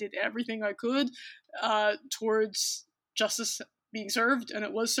 I did everything I could towards justice being served, and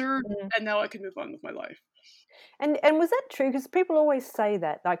it was served, and now I can move on with my life. And was that true? Because people always say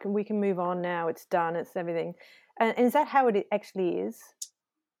that, like, we can move on now, it's done, it's everything. And is that how it actually is?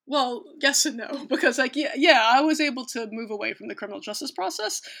 Well, yes and no, because I was able to move away from the criminal justice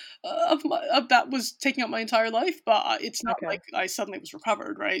process of that was taking up my entire life, but it's not like I suddenly was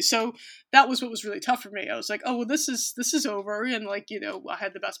recovered, right? So that was what was really tough for me. I was like, oh, well, this is over, and I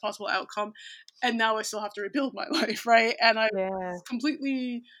had the best possible outcome. and now I still have to rebuild my life, right? And I Yeah. was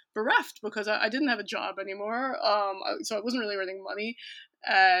completely bereft because I didn't have a job anymore, so I wasn't really earning money.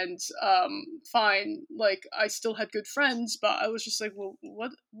 And fine, like I still had good friends, but I was just like, well,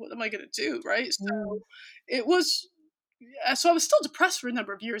 what am I gonna do, right? So it was. So I was still depressed for a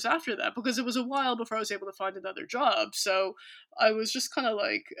number of years after that because it was a while before I was able to find another job. So I was just kind of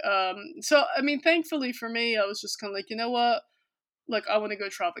like, so I mean, thankfully for me, I was just kind of like, you know what? Like I want to go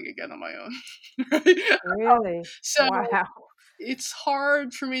traveling again on my own. Right? Really? So Wow. it's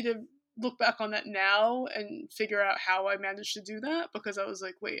hard for me to look back on that now and figure out how I managed to do that because I was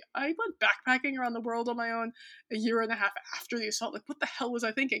like, wait, I went backpacking around the world on my own a year and a half after the assault. Like, what the hell was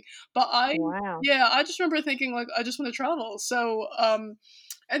I thinking? But Wow. I just remember thinking like, I just want to travel. So,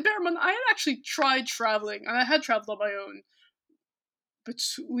 and bear in mind, I had actually tried traveling and I had traveled on my own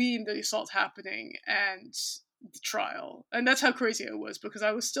between the assault happening and the trial, and that's how crazy I was because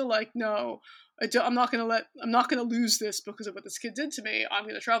I was still like, no, I'm not gonna lose this because of what this kid did to me. I'm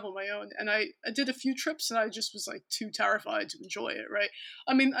gonna travel on my own, and I did a few trips, and I just was like too terrified to enjoy it. Right?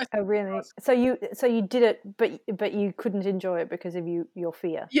 I mean, Oh, really? So you did it, but you couldn't enjoy it because of your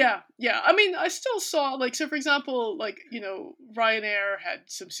fear. yeah. I mean, I still saw like, so for example, like Ryanair had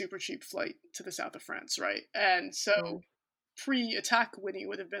some super cheap flight to the south of France, right? And so pre-attack Winnie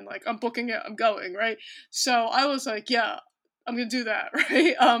would have been like, I'm booking it, I'm going, right? So I was like, yeah, I'm gonna do that,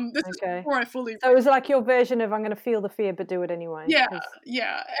 right? This is Okay. before I fully. So it was like your version of I'm going to feel the fear but do it anyway. Yeah, 'cause- and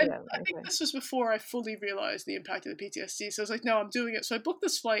yeah, I think okay. this was before I fully realized the impact of the PTSD. So I was like, no, I'm doing it. So I booked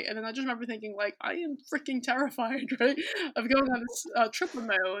this flight, and then I just remember thinking, like, I am freaking terrified, right, of going on this trip on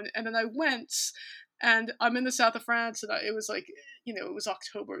my own. And then I went, and I'm in the south of France, and it was like, it was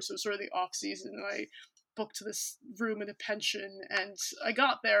October, so it was sort of the off season, and I booked this room in a pension, and I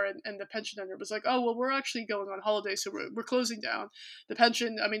got there, and the pension owner was like, oh, well, we're actually going on holiday, so we're closing down the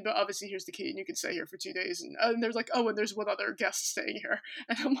pension. I mean, but obviously here's the key, and you can stay here for 2 days. And there's like, oh, and there's one other guest staying here.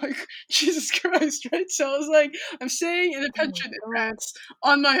 And I'm like, Jesus Christ, right? So I was like, I'm staying in a pension in France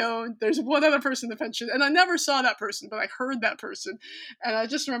on my own. There's one other person in the pension, and I never saw that person, but I heard that person. And I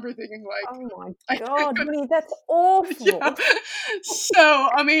just remember thinking like, oh my God, Winnie, that's awful. yeah. So,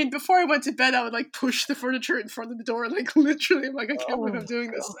 I mean, before I went to bed, I would like push the furniture in front of the door, like literally, I'm like, I can't believe I'm doing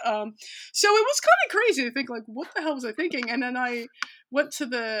this. So it was kind of crazy to think, like, what the hell was I thinking? And then I went to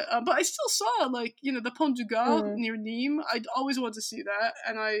but I still saw, like, the Pont du Gard near Nîmes. I'd always wanted to see that,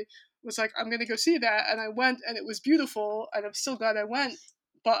 and I was like, I'm gonna go see that, and I went, and it was beautiful, and I'm still glad I went.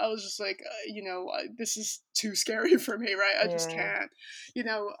 But I was just like, this is too scary for me, right? I just can't,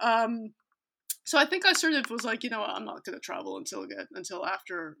 So I think I sort of was like, I'm not going to travel until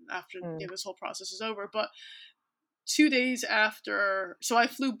after this whole process is over. But 2 days after, so I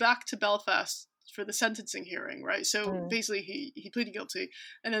flew back to Belfast for the sentencing hearing, right? So basically he pleaded guilty,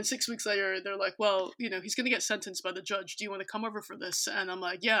 and then 6 weeks later they're like, well, he's going to get sentenced by the judge. Do you want to come over for this? And I'm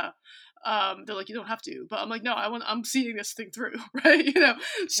like, yeah. They're like, you don't have to, but I'm like, no, I'm seeing this thing through, right?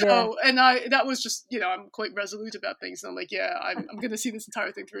 So and that was just, I'm quite resolute about things, and I'm like, yeah, I'm going to see this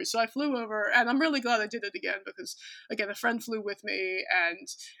entire thing through. So I flew over, and I'm really glad I did it again because, again, a friend flew with me, and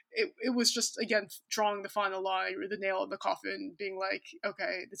it was just, again, drawing the final line or the nail in the coffin, being like,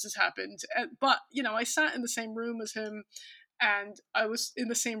 okay, this has happened. But I sat in the same room as him, and I was in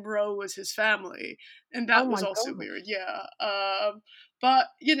the same row as his family, and that was also weird. Yeah. But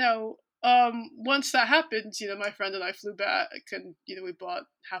once that happened, my friend and I flew back, and we bought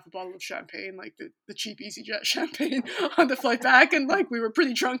half a bottle of champagne, like the cheap EasyJet champagne, on the flight back, and like we were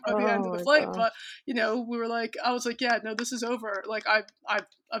pretty drunk by the end of the flight. But we were like, I was like, yeah, no, this is over. Like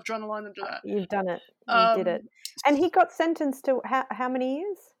I've drawn a line under that. You've done it. You did it. And he got sentenced to how many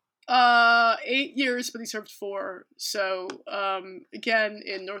years? 8 years, but he served 4. So again,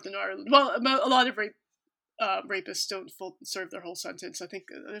 in Northern Ireland, well, a lot of rapists don't serve their whole sentence. I think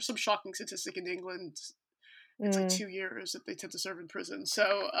there's some shocking statistic in England. It's like 2 years that they tend to serve in prison.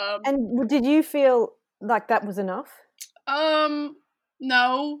 So and did you feel like that was enough?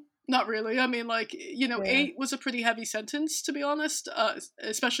 No, not really. I mean, like, 8 was a pretty heavy sentence, to be honest,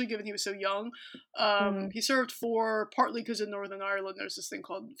 especially given he was so young. He served 4, partly because in Northern Ireland there's this thing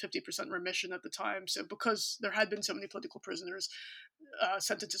called 50% remission at the time. So because there had been so many political prisoners,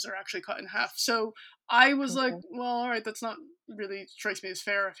 sentences are actually cut in half. So I was like, well, all right, that's not really strikes me as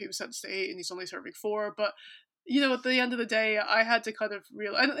fair if he was sentenced to 8 and he's only serving 4. But, at the end of the day, I had to kind of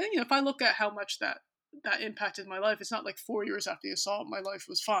realize, and if I look at how much that impacted my life, it's not like 4 years after the assault my life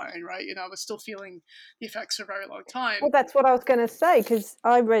was fine, right? I was still feeling the effects for a very long time. Well, that's what I was going to say, because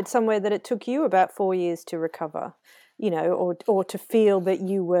I read somewhere that it took you about 4 years to recover, or to feel that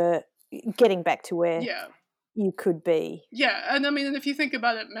you were getting back to where you could be. Yeah, and I mean, and if you think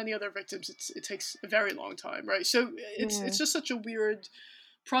about it, many other victims, it takes a very long time, right? So it's just such a weird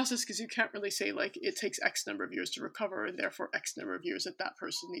process because you can't really say like it takes X number of years to recover and therefore X number of years that that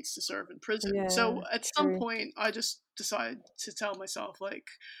person needs to serve in prison. Yeah, So at some true. point, I just decided to tell myself like,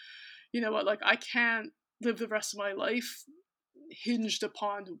 you know what, like I can't live the rest of my life hinged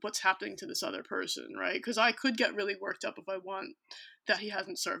upon what's happening to this other person, right? Because I could get really worked up if I want that he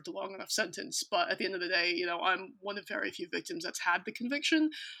hasn't served a long enough sentence, but at the end of the day, you know, I'm one of very few victims that's had the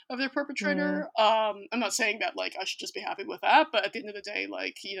conviction of their perpetrator. I'm not saying that like I should just be happy with that, but at the end of the day,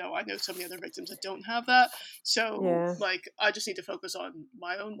 like, you know, I know so many other victims that don't have that, so like I just need to focus on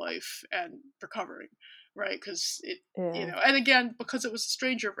my own life and recovering, right? Because it, you know, and again, because it was a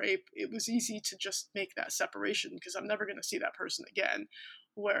stranger rape, it was easy to just make that separation because I'm never going to see that person again.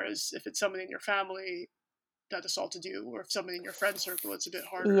 Whereas if it's someone in your family that assaulted you, or if someone in your friend circle, it's a bit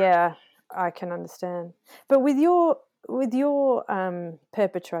harder. Yeah, I can understand. But with your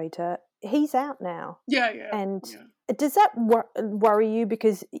perpetrator, he's out now. Yeah. And does that worry you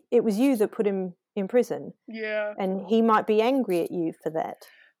because it was you that put him in prison? Yeah. And he might be angry at you for that.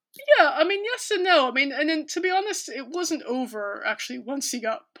 Yeah, I mean, yes and no. I mean, and then to be honest, it wasn't over actually once he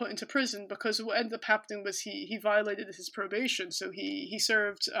got put into prison because what ended up happening was he violated his probation. So he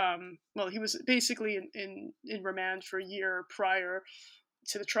served well, he was basically in remand for a year prior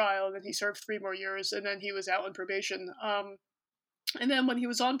to the trial, and then he served 3 more years, and then he was out on probation. And then when he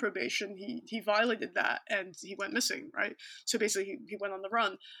was on probation, he violated that and he went missing, right? So basically he went on the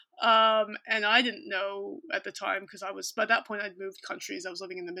run. And I didn't know at the time because by that point I'd moved countries. I was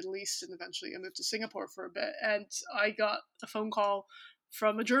living in the Middle East and eventually I moved to Singapore for a bit. And I got a phone call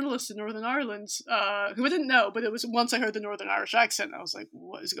from a journalist in Northern Ireland who I didn't know, but it was once I heard the Northern Irish accent, I was like,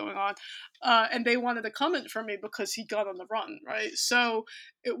 what is going on? And they wanted a comment from me because he got on the run, right? So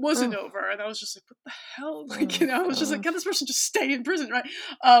it wasn't over. And I was just like, what the hell? Like, you know, I was just like, can this person just stay in prison, right?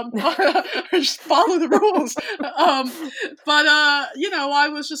 Or just follow the rules. But you know, I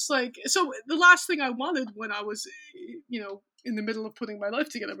was just like, so the last thing I wanted when I was, you know, in the middle of putting my life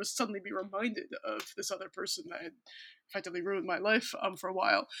together was suddenly be reminded of this other person that had effectively ruined my life for a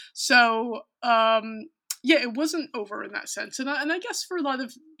while. So yeah, it wasn't over in that sense, and I guess for a lot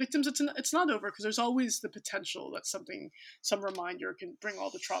of victims, it's not over because there's always the potential that some reminder can bring all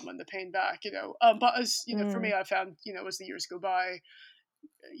the trauma and the pain back, you know. But as you know, for me, I found, you know, as the years go by,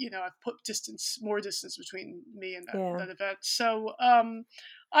 you know, I've put more distance between me and that event. So,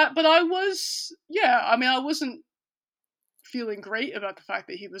 but I was, yeah, I mean, I wasn't feeling great about the fact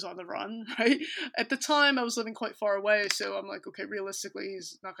that he was on the run, right? At the time, I was living quite far away, so I'm like, okay, realistically,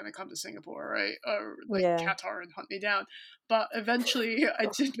 he's not going to come to Singapore, right? Or like Qatar and hunt me down. But eventually, I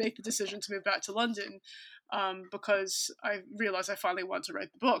did make the decision to move back to London because I realized I finally wanted to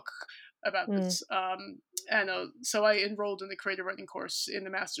write the book about this. And so I enrolled in the creative writing course in the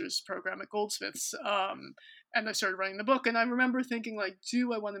master's program at Goldsmiths. And I started writing the book. And I remember thinking, like,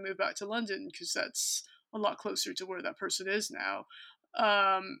 do I want to move back to London? Because that's a lot closer to where that person is now.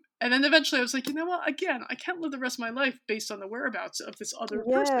 And then eventually I was like, you know what, again, I can't live the rest of my life based on the whereabouts of this other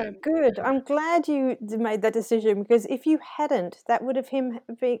person. Yeah, good. I'm glad you made that decision because if you hadn't, that would have him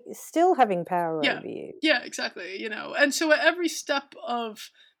still having power over you. Yeah, exactly. You know, and so at every step of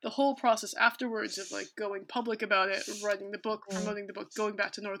the whole process afterwards of like going public about it, writing the book, promoting the book, going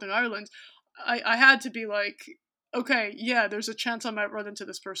back to Northern Ireland, I had to be like, okay, yeah, there's a chance I might run into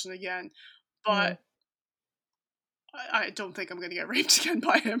this person again, but I don't think I'm going to get raped again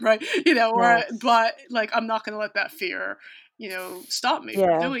by him, right? You know, but like, I'm not going to let that fear, you know, stop me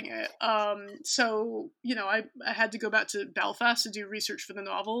from doing it. So, you know, I had to go back to Belfast to do research for the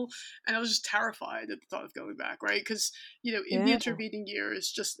novel, and I was just terrified at the thought of going back, right? Because, you know, in the intervening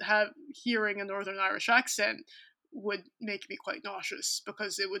years, just hearing a Northern Irish accent would make me quite nauseous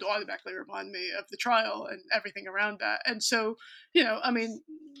because it would automatically remind me of the trial and everything around that. And so, you know, I mean,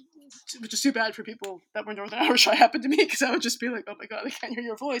 which is too bad for people that were Northern Irish. I happened to me because I would just be like, oh my God, I can't hear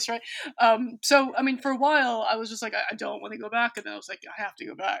your voice, right? So, I mean, for a while, I was just like, I don't want to go back. And then I was like, I have to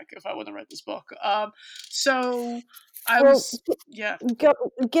go back if I want to write this book. So I was,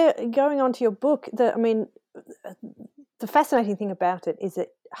 going on to your book, the fascinating thing about it is that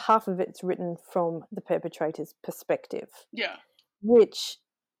half of it's written from the perpetrator's perspective. Yeah. Which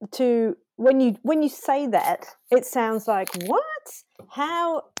when you say that, it sounds like, what?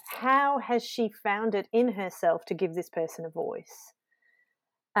 How has she found it in herself to give this person a voice?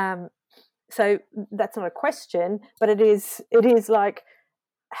 So that's not a question, but it is like,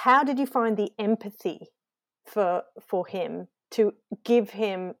 how did you find the empathy for him to give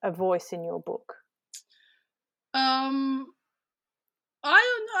him a voice in your book? I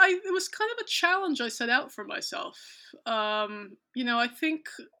don't it was kind of a challenge I set out for myself. I think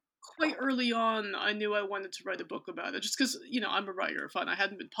quite early on I knew I wanted to write a book about it, just because I'm a writer. Fine, I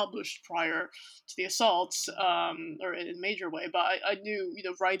hadn't been published prior to the assaults, or in a major way, but I knew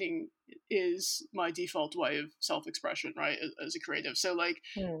writing is my default way of self-expression, right? As a creative, so like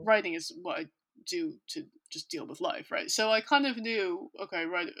Mm. writing is what I do to just deal with life, right? So I kind of knew, okay,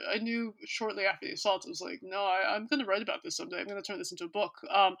 right. I knew shortly after the assault, I was like, no, I'm going to write about this someday. I'm going to turn this into a book.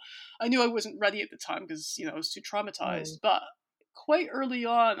 I knew I wasn't ready at the time because I was too traumatized. Mm. But quite early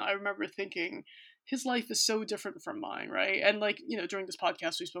on, I remember thinking, his life is so different from mine, right? And like during this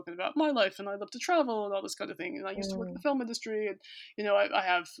podcast, we've spoken about my life, and I love to travel and all this kind of thing. And I used to work in the Mm. film industry, and I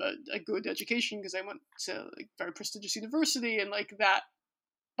have a good education because I went to like very prestigious university, and like that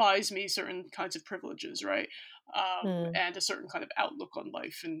buys me certain kinds of privileges, right? Mm. And a certain kind of outlook on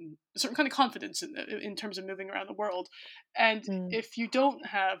life and a certain kind of confidence in terms of moving around the world. And Mm. if you don't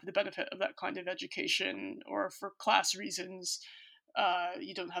have the benefit of that kind of education, or for class reasons,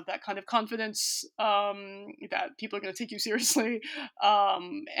 you don't have that kind of confidence, that people are going to take you seriously.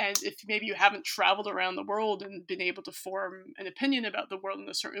 And if maybe you haven't traveled around the world and been able to form an opinion about the world in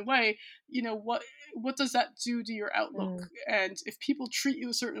a certain way, what does that do to your outlook? Mm. And if people treat you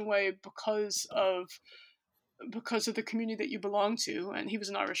a certain way because of the community that you belong to, and he was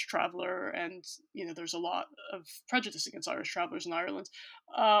an Irish traveler, and there's a lot of prejudice against Irish travelers in Ireland.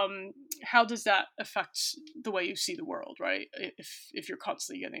 How does that affect the way you see the world, right? If you're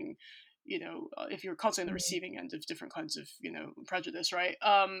constantly getting, if you're constantly on the Mm. receiving end of different kinds of prejudice, right?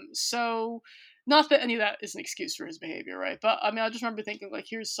 So not that any of that is an excuse for his behavior, right? But I mean, I just remember thinking, like,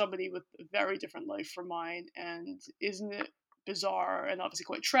 here's somebody with a very different life from mine, and isn't it bizarre and obviously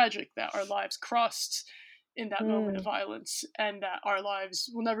quite tragic that our lives crossed in that moment of Mm. violence, and that our lives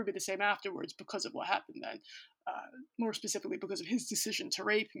will never be the same afterwards because of what happened then, more specifically because of his decision to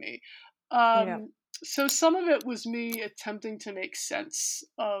rape me. Yeah. So some of it was me attempting to make sense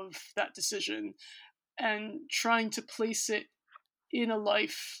of that decision and trying to place it in a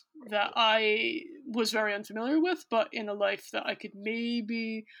life that I was very unfamiliar with, but in a life that I could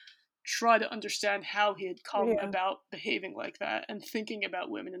maybe try to understand how he had come Yeah. about behaving like that and thinking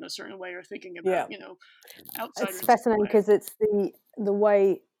about women in a certain way, or thinking about Yeah. It's outsiders in a fascinating way. because it's the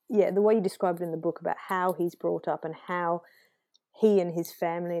way, yeah, the way you described it in the book about how he's brought up and how he and his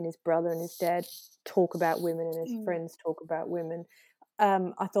family and his brother and his dad talk about women and his Mm. friends talk about women.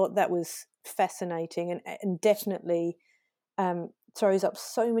 I thought that was fascinating and definitely throws up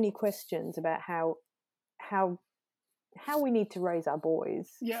so many questions about how how we need to raise our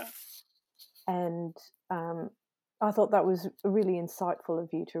boys. Yeah. And I thought that was really insightful of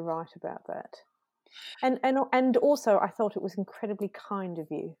you to write about that. And also I thought it was incredibly kind of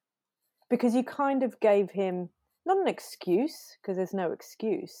you because you kind of gave him not an excuse because there's no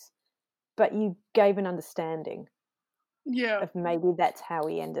excuse, but you gave an understanding Yeah. of maybe that's how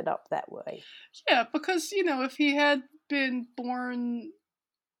he ended up that way. Yeah, because, if he had been born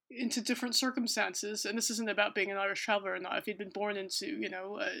into different circumstances, and this isn't about being an Irish traveler or not, if he'd been born into,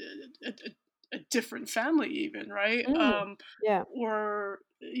 a different family, even, right? Mm, yeah, Or,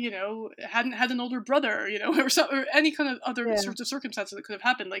 hadn't had an older brother, or any kind of other yeah, sorts of circumstances that could have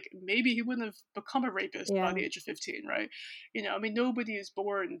happened, like maybe he wouldn't have become a rapist by yeah, the age of 15, right? I mean, nobody is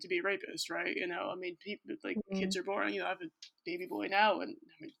born to be a rapist, right? I mean, people, like, mm, kids are born, I have a baby boy now, and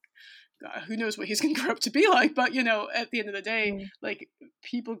I mean, God, who knows what he's going to grow up to be like, but at the end of the day, mm, like,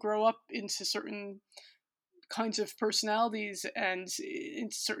 people grow up into certain kinds of personalities and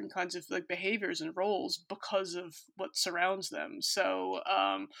into certain kinds of like behaviors and roles because of what surrounds them. So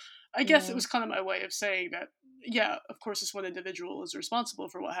I guess it yeah, was kind of my way of saying that, yeah, of course this one individual is responsible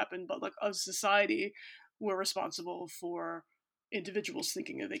for what happened, but like, as a society, we're responsible for individuals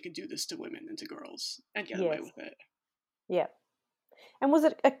thinking that they could do this to women and to girls and get away yes, with it. yeah. And was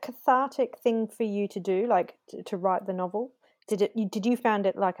it a cathartic thing for you to do, like to write the novel? Did you found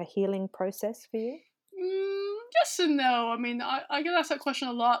it like a healing process for you? Yes and no. I mean, I get asked that question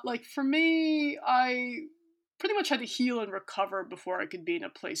a lot. Like, for me, I pretty much had to heal and recover before I could be in a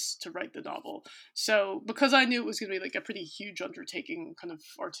place to write the novel. So, because I knew it was going to be like a pretty huge undertaking, kind of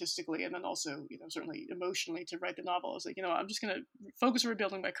artistically, and then also, certainly emotionally, to write the novel, I was like, I'm just going to focus on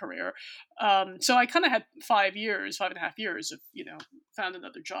rebuilding my career. So I kind of had 5 years, 5.5 years of, found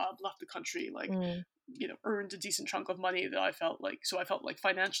another job, left the country, like, Mm, earned a decent chunk of money that I felt like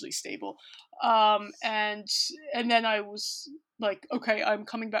financially stable. And then I was like, okay, I'm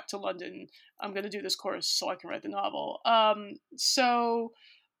coming back to London. I'm going to do this course so I can write the novel. So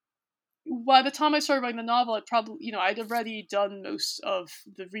by the time I started writing the novel, I'd probably, I'd already done most of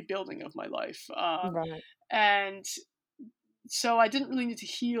the rebuilding of my life. right. And so I didn't really need to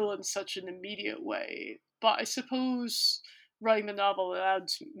heal in such an immediate way. But I suppose writing the novel allowed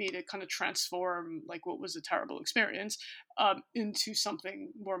me to kind of transform like what was a terrible experience into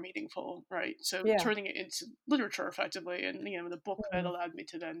something more meaningful, right? So Yeah. turning it into literature effectively, and the book that Mm. allowed me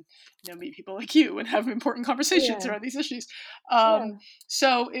to then meet people like you and have important conversations Yeah. around these issues. Yeah.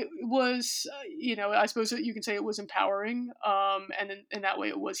 So it was, I suppose that you can say it was empowering, and in that way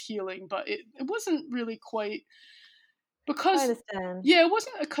it was healing, but it wasn't really quite I because understand. yeah, it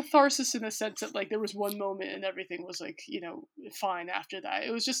wasn't a catharsis in the sense that like there was one moment and everything was like fine after that.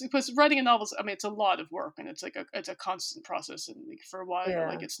 It was just because writing a novel, I mean, it's a lot of work and it's like it's a constant process, and like, for a while you're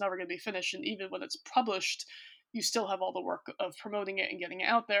like Yeah. it's never going to be finished, and even when it's published, you still have all the work of promoting it and getting it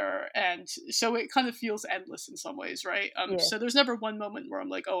out there, and so it kind of feels endless in some ways, right? Yeah. So there's never one moment where I'm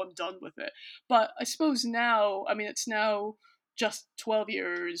like, oh, I'm done with it. But I suppose now, I mean, it's now just 12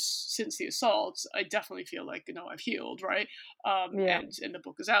 years since the assault. I definitely feel like I've healed, right? Yeah. And the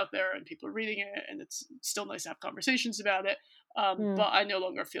book is out there and people are reading it, and it's still nice to have conversations about it. Mm. But I no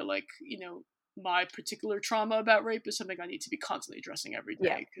longer feel like my particular trauma about rape is something I need to be constantly addressing every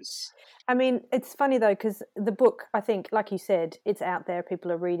Yeah. day, because I mean, it's funny though, because the book, I think, like you said, it's out there,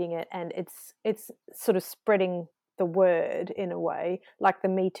 people are reading it, and it's sort of spreading the word in a way, like the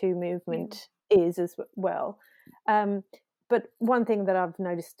Me Too movement is as well. But one thing that I've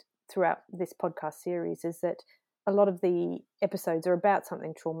noticed throughout this podcast series is that a lot of the episodes are about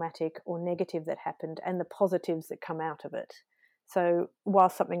something traumatic or negative that happened and the positives that come out of it. So while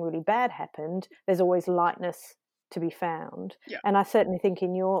something really bad happened, there's always lightness to be found. Yeah. And I certainly think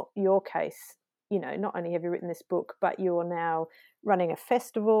in your case, not only have you written this book, but you're now running a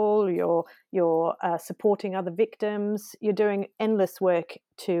festival. You're supporting other victims. You're doing endless work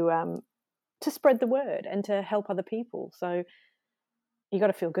to spread the word and to help other people. So you got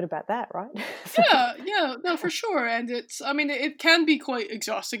to feel good about that, right? So, Yeah, no, for sure. And I mean, it can be quite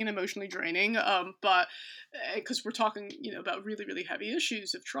exhausting and emotionally draining, but because we're talking, about really, really heavy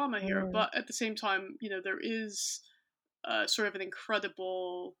issues of trauma here. mm, But at the same time, there is sort of an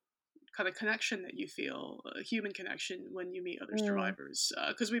incredible kind of connection that you feel, a human connection, when you meet other mm, survivors,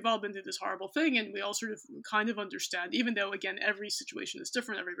 because we've all been through this horrible thing, and we all sort of kind of understand, even though again every situation is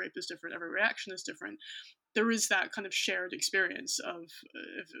different, every rape is different, every reaction is different. There is that kind of shared experience of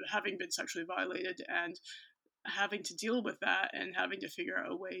having been sexually violated and having to deal with that and having to figure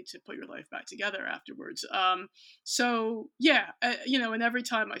out a way to put your life back together afterwards. So yeah, and every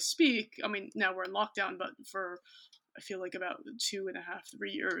time I speak, I mean, now we're in lockdown, but for I feel like about 2.5,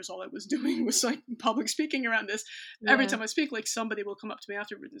 3 years, all I was doing was like public speaking around this. Every yeah, time I speak, like somebody will come up to me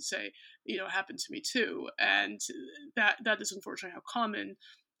afterwards and say, it happened to me too. And that is unfortunately how common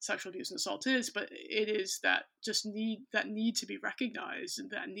sexual abuse and assault is, but it is that just need to be recognized,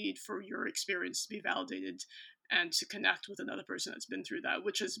 and that need for your experience to be validated and to connect with another person that's been through that,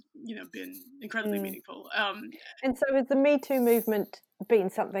 which has been incredibly mm. meaningful. And so has the Me Too movement been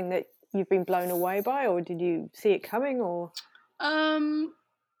something that you've been blown away by, or did you see it coming, or? um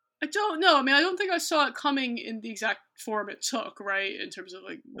I don't know. I mean, I don't think I saw it coming in the exact form it took, right? In terms of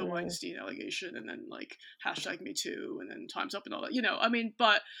like the Mm, Weinstein allegation, and then like hashtag Me Too, and then Time's Up and all that. I mean,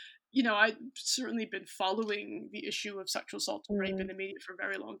 but I've certainly been following the issue of sexual assault and rape in mm, the media for a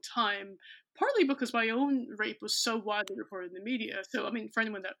very long time. Partly because my own rape was so widely reported in the media. So, I mean, for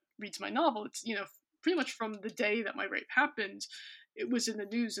anyone that reads my novel, it's pretty much from the day that my rape happened, it was in the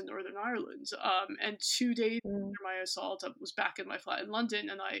news in Northern Ireland. And 2 days mm. after my assault, I was back in my flat in London,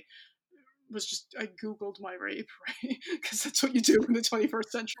 and I googled my rape, right? Because that's what you do in the 21st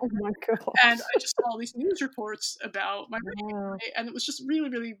century. Oh my And gosh. I just saw all these news reports about my rape, Wow. right? And it was just really,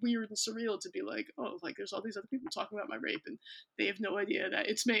 really weird and surreal to be like, oh, like there's all these other people talking about my rape, and they have no idea that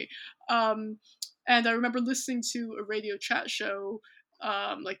it's me. Um, and I remember listening to a radio chat show,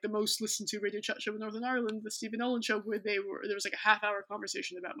 like the most listened to radio chat show in Northern Ireland, the Stephen Nolan show, where there was like a half-hour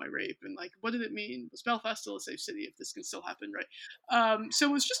conversation about my rape, and like, what did it mean? Was Belfast still a safe city if this can still happen, right? So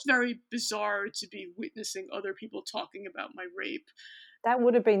it was just very bizarre to be witnessing other people talking about my rape. That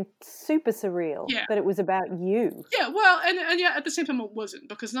would have been super surreal, Yeah. but it was about you. Yeah, well, and yeah, at the same time, it wasn't,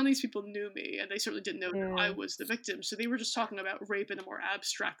 because none of these people knew me, and they certainly didn't know that I Yeah. was the victim. So they were just talking about rape in a more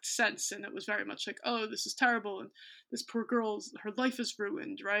abstract sense, and it was very much like, oh, this is terrible, and this poor girl's her life is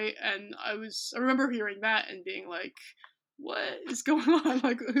ruined, right? And I remember hearing that and being like, what is going on?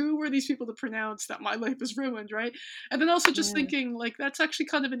 Like, who were these people to pronounce that my life is ruined, right? And then also just Yeah. thinking, like, that's actually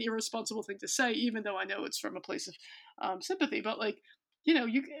kind of an irresponsible thing to say, even though I know it's from a place of sympathy, but like, you know,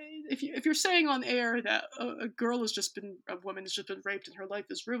 if you're saying on air that a woman has just been raped and her life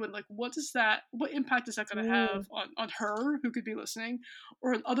is ruined, like what impact is that going to have Mm, on her who could be listening,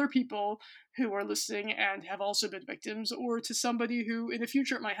 or on other people who are listening and have also been victims, or to somebody who in the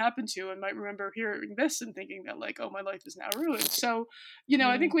future it might happen to and might remember hearing this and thinking that like, oh, my life is now ruined. So,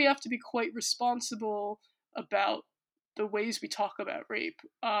 I think mm, we have to be quite responsible about the ways we talk about rape.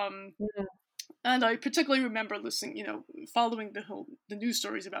 mm, And I particularly remember listening, following the news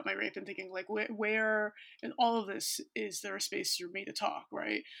stories about my rape and thinking like, where in all of this is there a space for me to talk,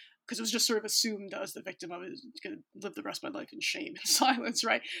 right? Because it was just sort of assumed as the victim I was going to live the rest of my life in shame and silence,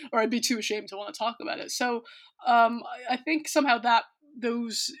 right? Or I'd be too ashamed to want to talk about it. So I think somehow that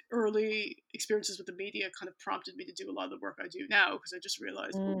those early experiences with the media kind of prompted me to do a lot of the work I do now, because I just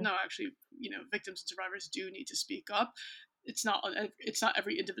realized, well, mm, no, actually, victims and survivors do need to speak up. It's not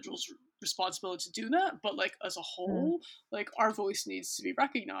every individual's responsibility to do that, but like as a mm, whole, like our voice needs to be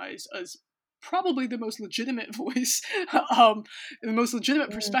recognized as probably the most legitimate voice, um the most legitimate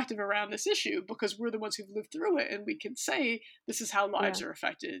mm, perspective around this issue, because we're the ones who've lived through it, and we can say this is how yeah. lives are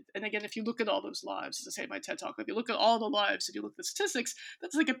affected. And again, if you look at all those lives, as I say in my TED talk, if you look at all the lives, if you look at the statistics,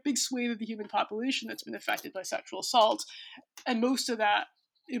 that's like a big swathe of the human population that's been affected by sexual assault, and most of that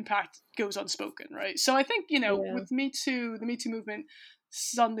impact goes unspoken, right? So I think, Yeah. with Me Too, the Me Too movement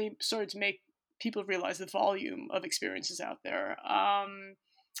suddenly started to make people realize the volume of experiences out there.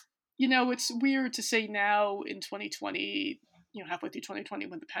 It's weird to say now in 2020, halfway through 2020,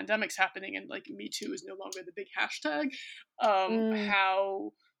 when the pandemic's happening and like Me Too is no longer the big hashtag, Mm,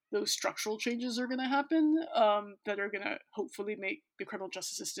 how those structural changes are going to happen, that are going to hopefully make the criminal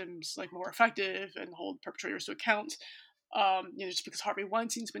justice systems like more effective and hold perpetrators to account. Just because Harvey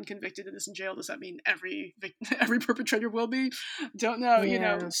Weinstein's been convicted and is in jail, does that mean every perpetrator will be? Don't know,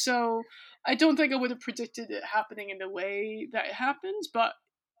 yeah. So I don't think I would have predicted it happening in the way that it happened, but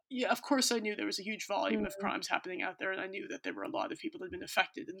yeah, of course I knew there was a huge volume of Mm. crimes happening out there, and I knew that there were a lot of people that had been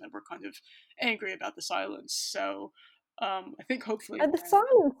affected and that were kind of angry about the silence. So I think hopefully And the now.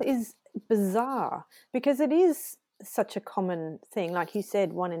 silence is bizarre because it is such a common thing. Like you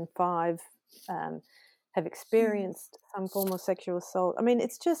said, 1 in 5 um, have Mm, experienced some form of sexual assault. I mean,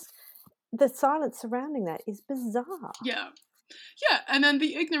 it's just the silence surrounding that is bizarre. yeah, yeah, and then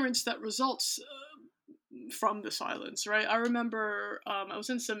the ignorance that results from the silence, right? I remember I was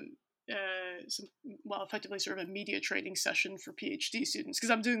in some well, effectively sort of a media training session for PhD students, because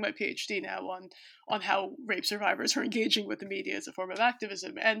I'm doing my PhD now on how rape survivors are engaging with the media as a form of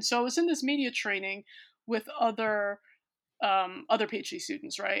activism. And so I was in this media training with other PhD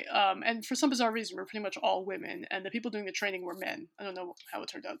students, right? And for some bizarre reason, we're pretty much all women, and the people doing the training were men. I don't know how it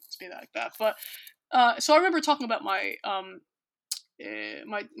turned out to be like that, but so I remember talking about my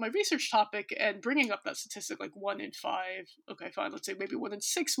research topic and bringing up that statistic, like 1 in 5, okay fine, let's say maybe 1 in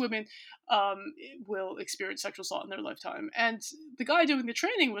 6 women will experience sexual assault in their lifetime. And the guy doing the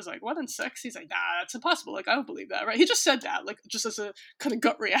training was like, 1 in 6? He's like, nah, that's impossible, like I don't believe that, right? He just said that like just as a kind of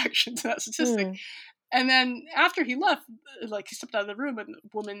gut reaction to that statistic. Mm. And then after he left, like he stepped out of the room, and the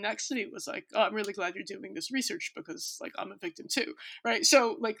woman next to me was like, "Oh, I'm really glad you're doing this research, because like I'm a victim too, right?"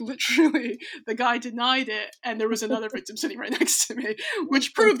 So like literally, the guy denied it, and there was another victim sitting right next to me,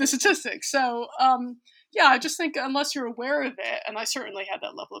 which proved the statistic. So yeah, I just think unless you're aware of it, and I certainly had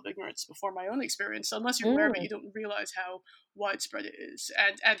that level of ignorance before my own experience, unless you're aware of it, Mm. you don't realize how widespread it is,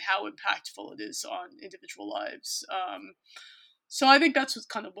 and how impactful it is on individual lives. So I think that's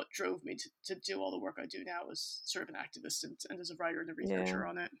what drove me to do all the work I do now as sort of an activist and as a writer and a Yeah. researcher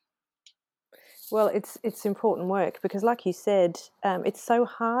on it. Well, it's important work because, like you said, it's so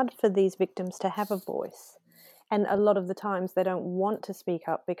hard for these victims to have a voice, and a lot of the times they don't want to speak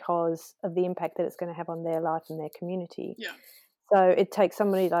up because of the impact that it's going to have on their life and their community. Yeah. So it takes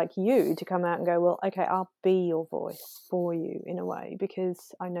somebody like you to come out and go, well, okay, I'll be your voice for you in a way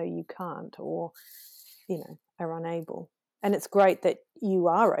because I know you can't or, are unable. And it's great that you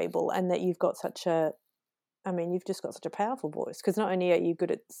are able and that you've got you've just got such a powerful voice because not only are you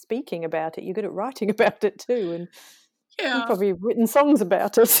good at speaking about it, you're good at writing about it too. And you've Yeah. probably written songs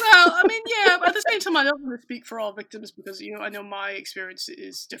about it. Well, I mean, yeah, but at the same time, I don't want to speak for all victims, because I know my experience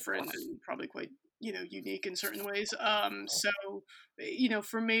is different and probably quite unique in certain ways. So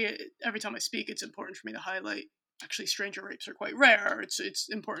for me, every time I speak, it's important for me to highlight. Actually, stranger rapes are quite rare. It's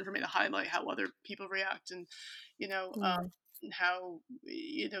important for me to highlight how other people react, and you know, um, Mm, how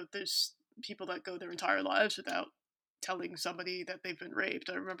there's people that go their entire lives without telling somebody that they've been raped.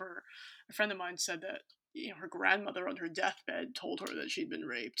 I remember a friend of mine said that her grandmother on her deathbed told her that she'd been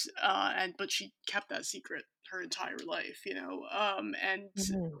raped, but she kept that secret her entire life. And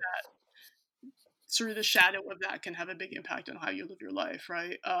mm, sort of the shadow of that can have a big impact on how you live your life,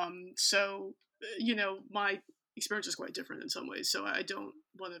 right? So my experience is quite different in some ways, so I don't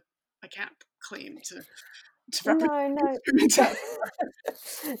want to, I can't claim to represent No, experience.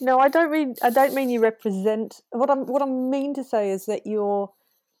 no. I don't mean you represent. What I mean to say is that you're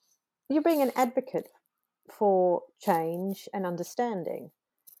being an advocate for change and understanding,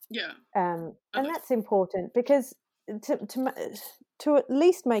 Yeah, and like, that's important because to at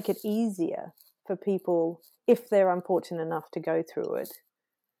least make it easier for people if they're unfortunate enough to go through it,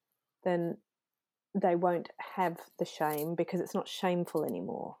 then they won't have the shame because it's not shameful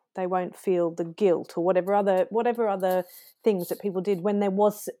anymore. They won't feel the guilt or whatever other things that people did when there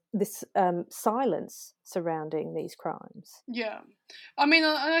was this silence surrounding these crimes. yeah. I mean,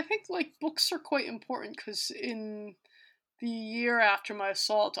 and I think like books are quite important because in the year after my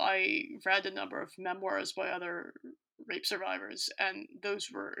assault, I read a number of memoirs by other rape survivors, and those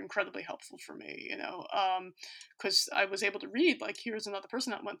were incredibly helpful for me, because I was able to read, like, here's another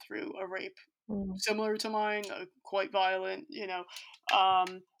person that went through a rape Mm. similar to mine, quite violent,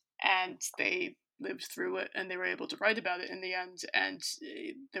 and they lived through it and they were able to write about it in the end. And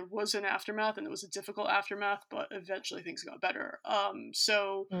there was an aftermath, and it was a difficult aftermath, but eventually things got better.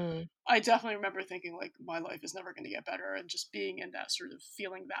 So Mm. I definitely remember thinking like my life is never going to get better, and just being in that sort of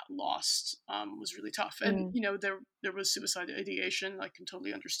feeling that lost was really tough. And Mm. there was suicide ideation. I can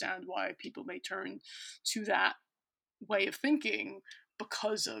totally understand why people may turn to that way of thinking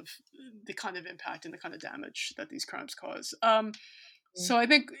because of the kind of impact and the kind of damage that these crimes cause. So I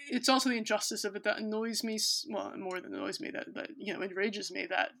think it's also the injustice of it that annoys me. Well, more than annoys me, that enrages me,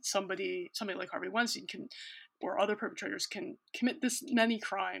 that somebody like Harvey Weinstein can, or other perpetrators can commit this many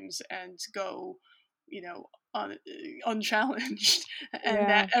crimes and go, unchallenged, and Yeah,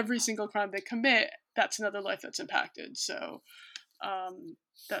 that every single crime they commit, that's another life that's impacted. So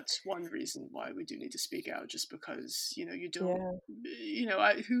that's one reason why we do need to speak out, just because you don't,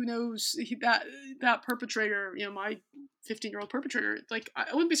 yeah. who knows, that perpetrator, my 15-year-old perpetrator, like, I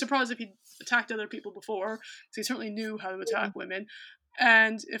wouldn't be surprised if he attacked other people before, because he certainly knew how to attack women.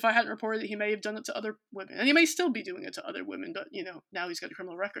 And if I hadn't reported it, he may have done it to other women, and he may still be doing it to other women, but now he's got a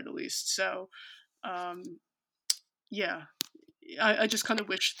criminal record at least. So um yeah, I just kind of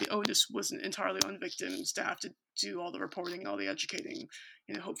wish the onus wasn't entirely on victims to have to do all the reporting, all the educating.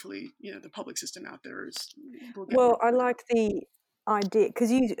 Hopefully, the public system out there will get more. Well, I like the idea because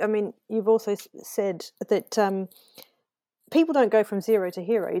you've also said that people don't go from zero to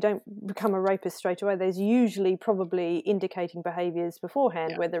hero. You don't become a rapist straight away. There's usually probably indicating behaviours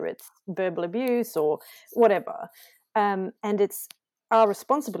beforehand, Yeah, whether it's verbal abuse or whatever. And it's our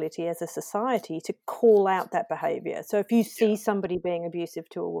responsibility as a society to call out that behaviour. So if you see yeah, somebody being abusive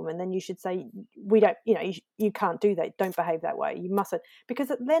to a woman, then you should say, "We don't, you can't do that. Don't behave that way. You mustn't,"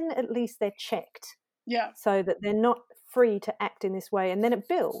 because then at least they're checked, yeah, so that they're not free to act in this way, and then it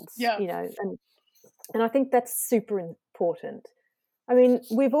builds, yeah, and I think that's super important. I mean,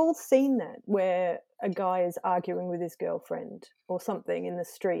 we've all seen that where a guy is arguing with his girlfriend or something in the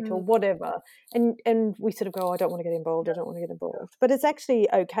street or mm, whatever, and we sort of go, "I don't want to get involved. I don't want to get involved." But it's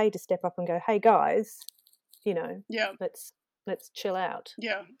actually okay to step up and go, "Hey guys, yeah, let's chill out."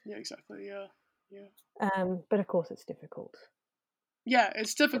 yeah, yeah, exactly, yeah, yeah. But of course, it's difficult. Yeah,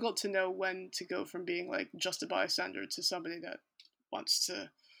 it's difficult to know when to go from being like just a bystander to somebody that wants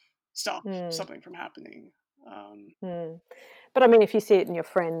to stop Mm, something from happening. mm. But I mean, if you see it in your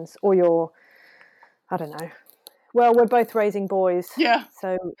friends or your, I don't know. Well, we're both raising boys, Yeah,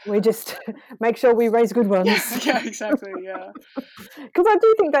 so we just make sure we raise good yeah, ones. yeah, exactly, yeah, Because I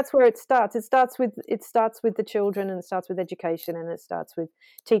do think that's where it starts. It starts with the children, and it starts with education, and it starts with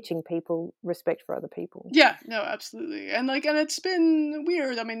teaching people respect for other people. yeah, no, absolutely. And like, and it's been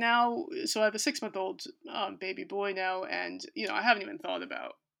weird. I mean, now, so I have a 6-month-old baby boy now, and I haven't even thought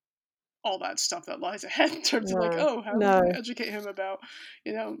about all that stuff that lies ahead in terms of like, No, oh, how are we no, going to educate him about,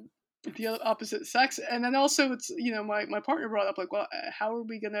 you know, the opposite sex? And then also, it's, my partner brought up like, well, how are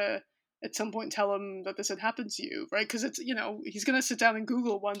we going to at some point tell him that this had happened to you, right? Because it's, he's going to sit down and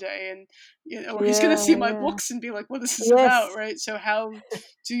Google one day, and or he's going to yeah, see my yeah, books and be like, what is this about, yes, right? So how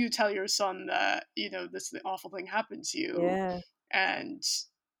do you tell your son that this awful thing happened to you, yeah. and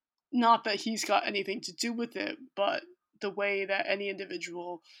not that he's got anything to do with it, but the way that any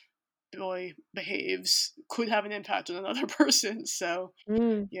individual boy behaves could have an impact on another person. So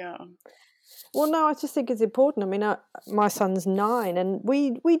Mm. yeah, Well, no, I just think it's important. I mean, my son's 9, and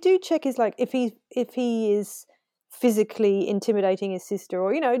we do check his, like, if he is physically intimidating his sister,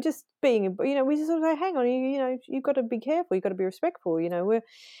 or just being, we just sort of say, "Hang on, you've got to be careful. You've got to be respectful."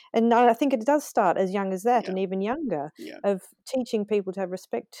 And I think it does start as young as that, yeah, and even younger, yeah, of teaching people to have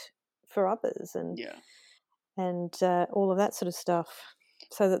respect for others and Yeah. all of that sort of stuff,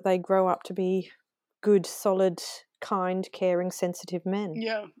 so that they grow up to be good, solid, kind, caring, sensitive men.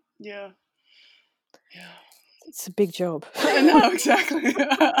 Yeah. Yeah. Yeah. It's a big job. No, exactly.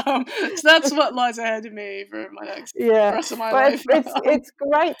 So that's what lies ahead of me for the Yeah, rest of my but life. it's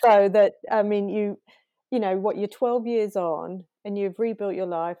great though that, I mean, you know what, you're 12 years on and you've rebuilt your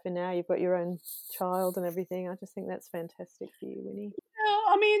life and now you've got your own child and everything. I just think that's fantastic for you, Winnie.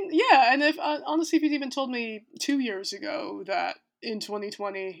 Yeah, I mean, yeah, and if honestly, if you'd even told me 2 years ago that in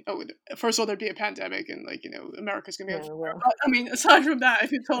 2020, first of all, there'd be a pandemic and like America's gonna be on Yeah, fire. well, But I mean, aside from that,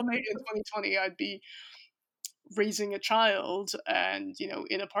 if you told me in 2020 I'd be raising a child and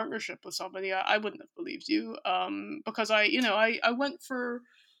in a partnership with somebody, I wouldn't have believed you, because I went for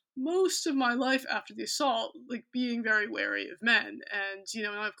most of my life after the assault like being very wary of men, and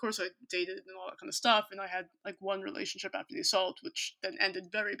and of course I dated and all that kind of stuff, and I had like one relationship after the assault which then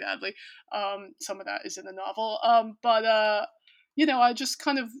ended very badly. Some of that is in the novel, but I just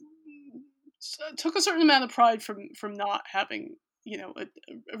kind of took a certain amount of pride from not having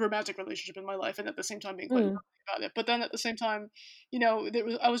a romantic relationship in my life, and at the same time being quite mm, lonely about it. But then at the same time,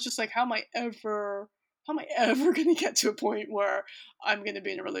 I was just like, how am I ever going to get to a point where I'm going to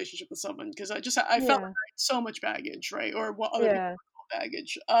be in a relationship with someone? Because I felt like yeah, I had so much baggage, right? Or what other people yeah, call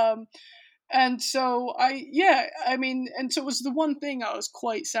baggage. And so and so it was the one thing I was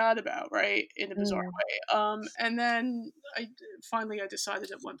quite sad about, right, in a bizarre mm, way. And then I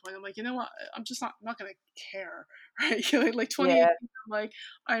decided at one point, I'm like, you know what, I'm not gonna care, right? Like 2018, yeah, I'm like,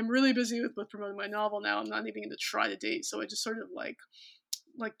 I'm really busy with promoting my novel now. I'm not even gonna try to date. So I just sort of like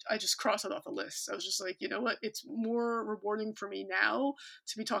I just crossed it off a list. I was just like, you know what? It's more rewarding for me now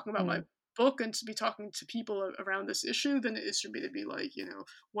to be talking about my mm, book and to be talking to people around this issue than it is for me to be like,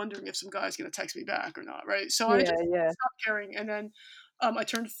 wondering if some guy's going to text me back or not, right? So I yeah, just yeah, stopped caring, and then I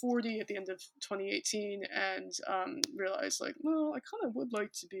turned 40 at the end of 2018, and realized like, well, I kind of would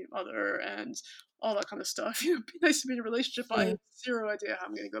like to be a mother and all that kind of stuff. It'd be nice to be in a relationship, but I mm, have zero idea how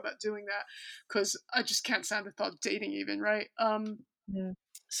I'm going to go about doing that because I just can't stand the thought of dating even, right? mm,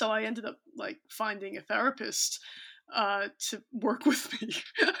 So I ended up like finding a therapist to work with me,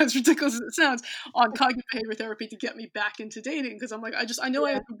 as ridiculous as it sounds, on cognitive behavior therapy to get me back into dating. Because I'm like, I know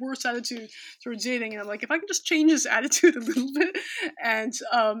I yeah, have the worst attitude towards dating, and I'm like, if I can just change this attitude a little bit and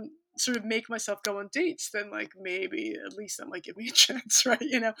sort of make myself go on dates, then like maybe at least that might give me a chance, right?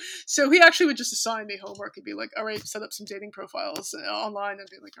 So he actually would just assign me homework. He'd be like, all right, set up some dating profiles online, and I'd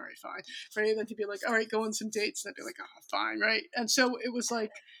be like, all right, fine, right? And then he'd be like, all right, go on some dates, and I'd be like, oh, fine, right? And so it was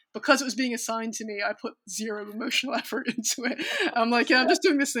like, because it was being assigned to me, I put zero emotional effort into it. I'm like, yeah, I'm just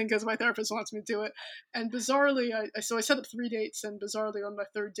doing this thing because my therapist wants me to do it. And bizarrely, so I set up 3 dates, and bizarrely on my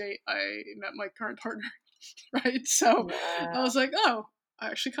third date, I met my current partner, right? So I wow, was like, oh, I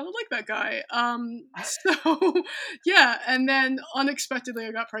actually kind of like that guy. So yeah, and then unexpectedly,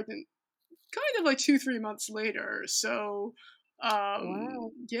 I got pregnant, kind of like 2-3 months later. So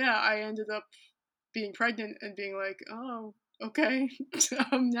wow, yeah, I ended up being pregnant and being like, oh, okay,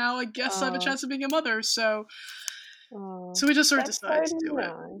 now I guess I have a oh, chance of being a mother. So oh, so we just sort of that's so decided to do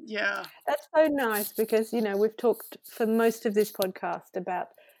it. nice. Yeah, That's so nice because, we've talked for most of this podcast about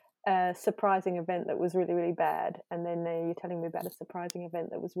a surprising event that was really, really bad. And then now you're telling me about a surprising event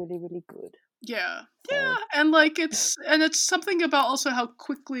that was really, really good. yeah, So, yeah, and like it's something about also how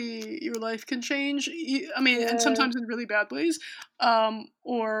quickly your life can change. I mean, and yeah, sometimes in really bad ways,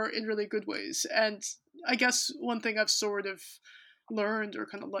 or in really good ways. And I guess one thing I've sort of learned, or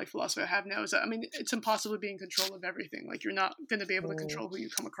kind of life philosophy I have now, is that I mean it's impossible to be in control of everything. Like you're not going to be able to mm, control who you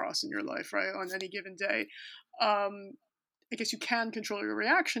come across in your life, right, on any given day. Um, I guess you can control your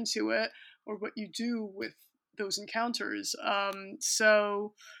reaction to it or what you do with those encounters.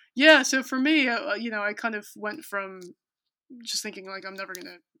 So yeah, so for me, I kind of went from just thinking like I'm never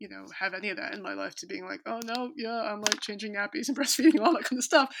gonna, have any of that in my life to being like, oh no, yeah, I'm like changing nappies and breastfeeding and all that kind of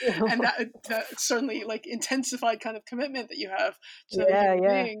stuff, and that certainly like intensified kind of commitment that you have to another yeah, human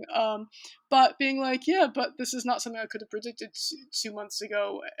yeah, being. But being like, yeah, but this is not something I could have predicted 2 months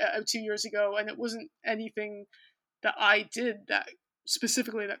ago, 2 years ago, and it wasn't anything that I did that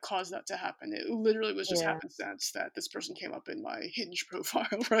specifically that caused that to happen. It literally was just yeah, happenstance that this person came up in my Hinge profile,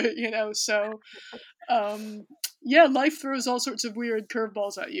 right? So um, yeah, life throws all sorts of weird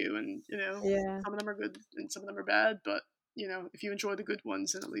curveballs at you, and yeah, some of them are good and some of them are bad. But if you enjoy the good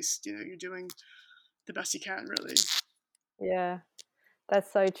ones, then at least you're doing the best you can, really. yeah.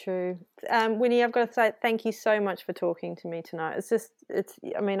 That's so true. Winnie, I've got to say thank you so much for talking to me tonight.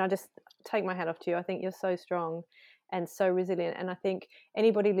 I mean, I just take my hat off to you. I think you're so strong and so resilient. And I think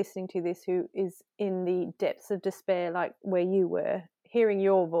anybody listening to this who is in the depths of despair, like where you were, hearing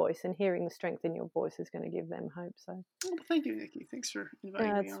your voice and hearing the strength in your voice is going to give them hope. So Well, thank you, Nikki. Thanks for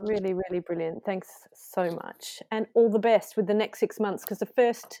inviting me it's on. really, really brilliant. Thanks so much. And all the best with the next 6 months, because the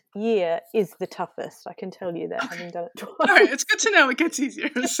first year is the toughest. I can tell you that, having done it twice. All right, it's good to know it gets easier.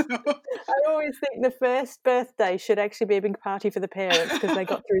 So I always think the first birthday should actually be a big party for the parents because they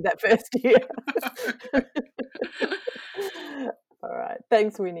got through that first year. All right.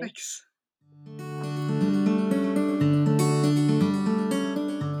 Thanks, Winnie. thanks.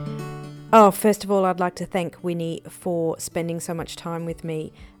 Oh, first of all, I'd like to thank Winnie for spending so much time with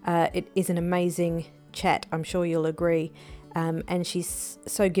me. It is an amazing chat, I'm sure you'll agree. And she's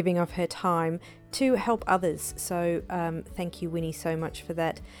so giving of her time to help others. So thank you, Winnie, so much for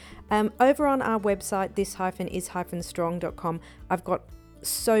that. Over on our website, this-is-strong.com, I've got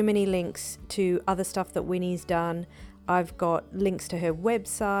so many links to other stuff that Winnie's done. I've got links to her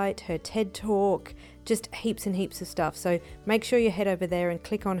website, her TED Talk, just heaps and heaps of stuff. So make sure you head over there and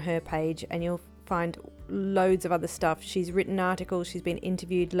click on her page and you'll find loads of other stuff. She's written articles, she's been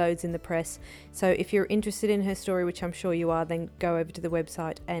interviewed loads in the press. So if you're interested in her story, which I'm sure you are, then go over to the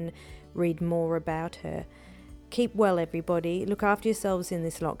website and read more about her. Keep well, everybody. Look after yourselves in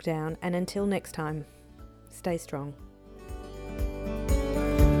this lockdown. And until next time, stay strong.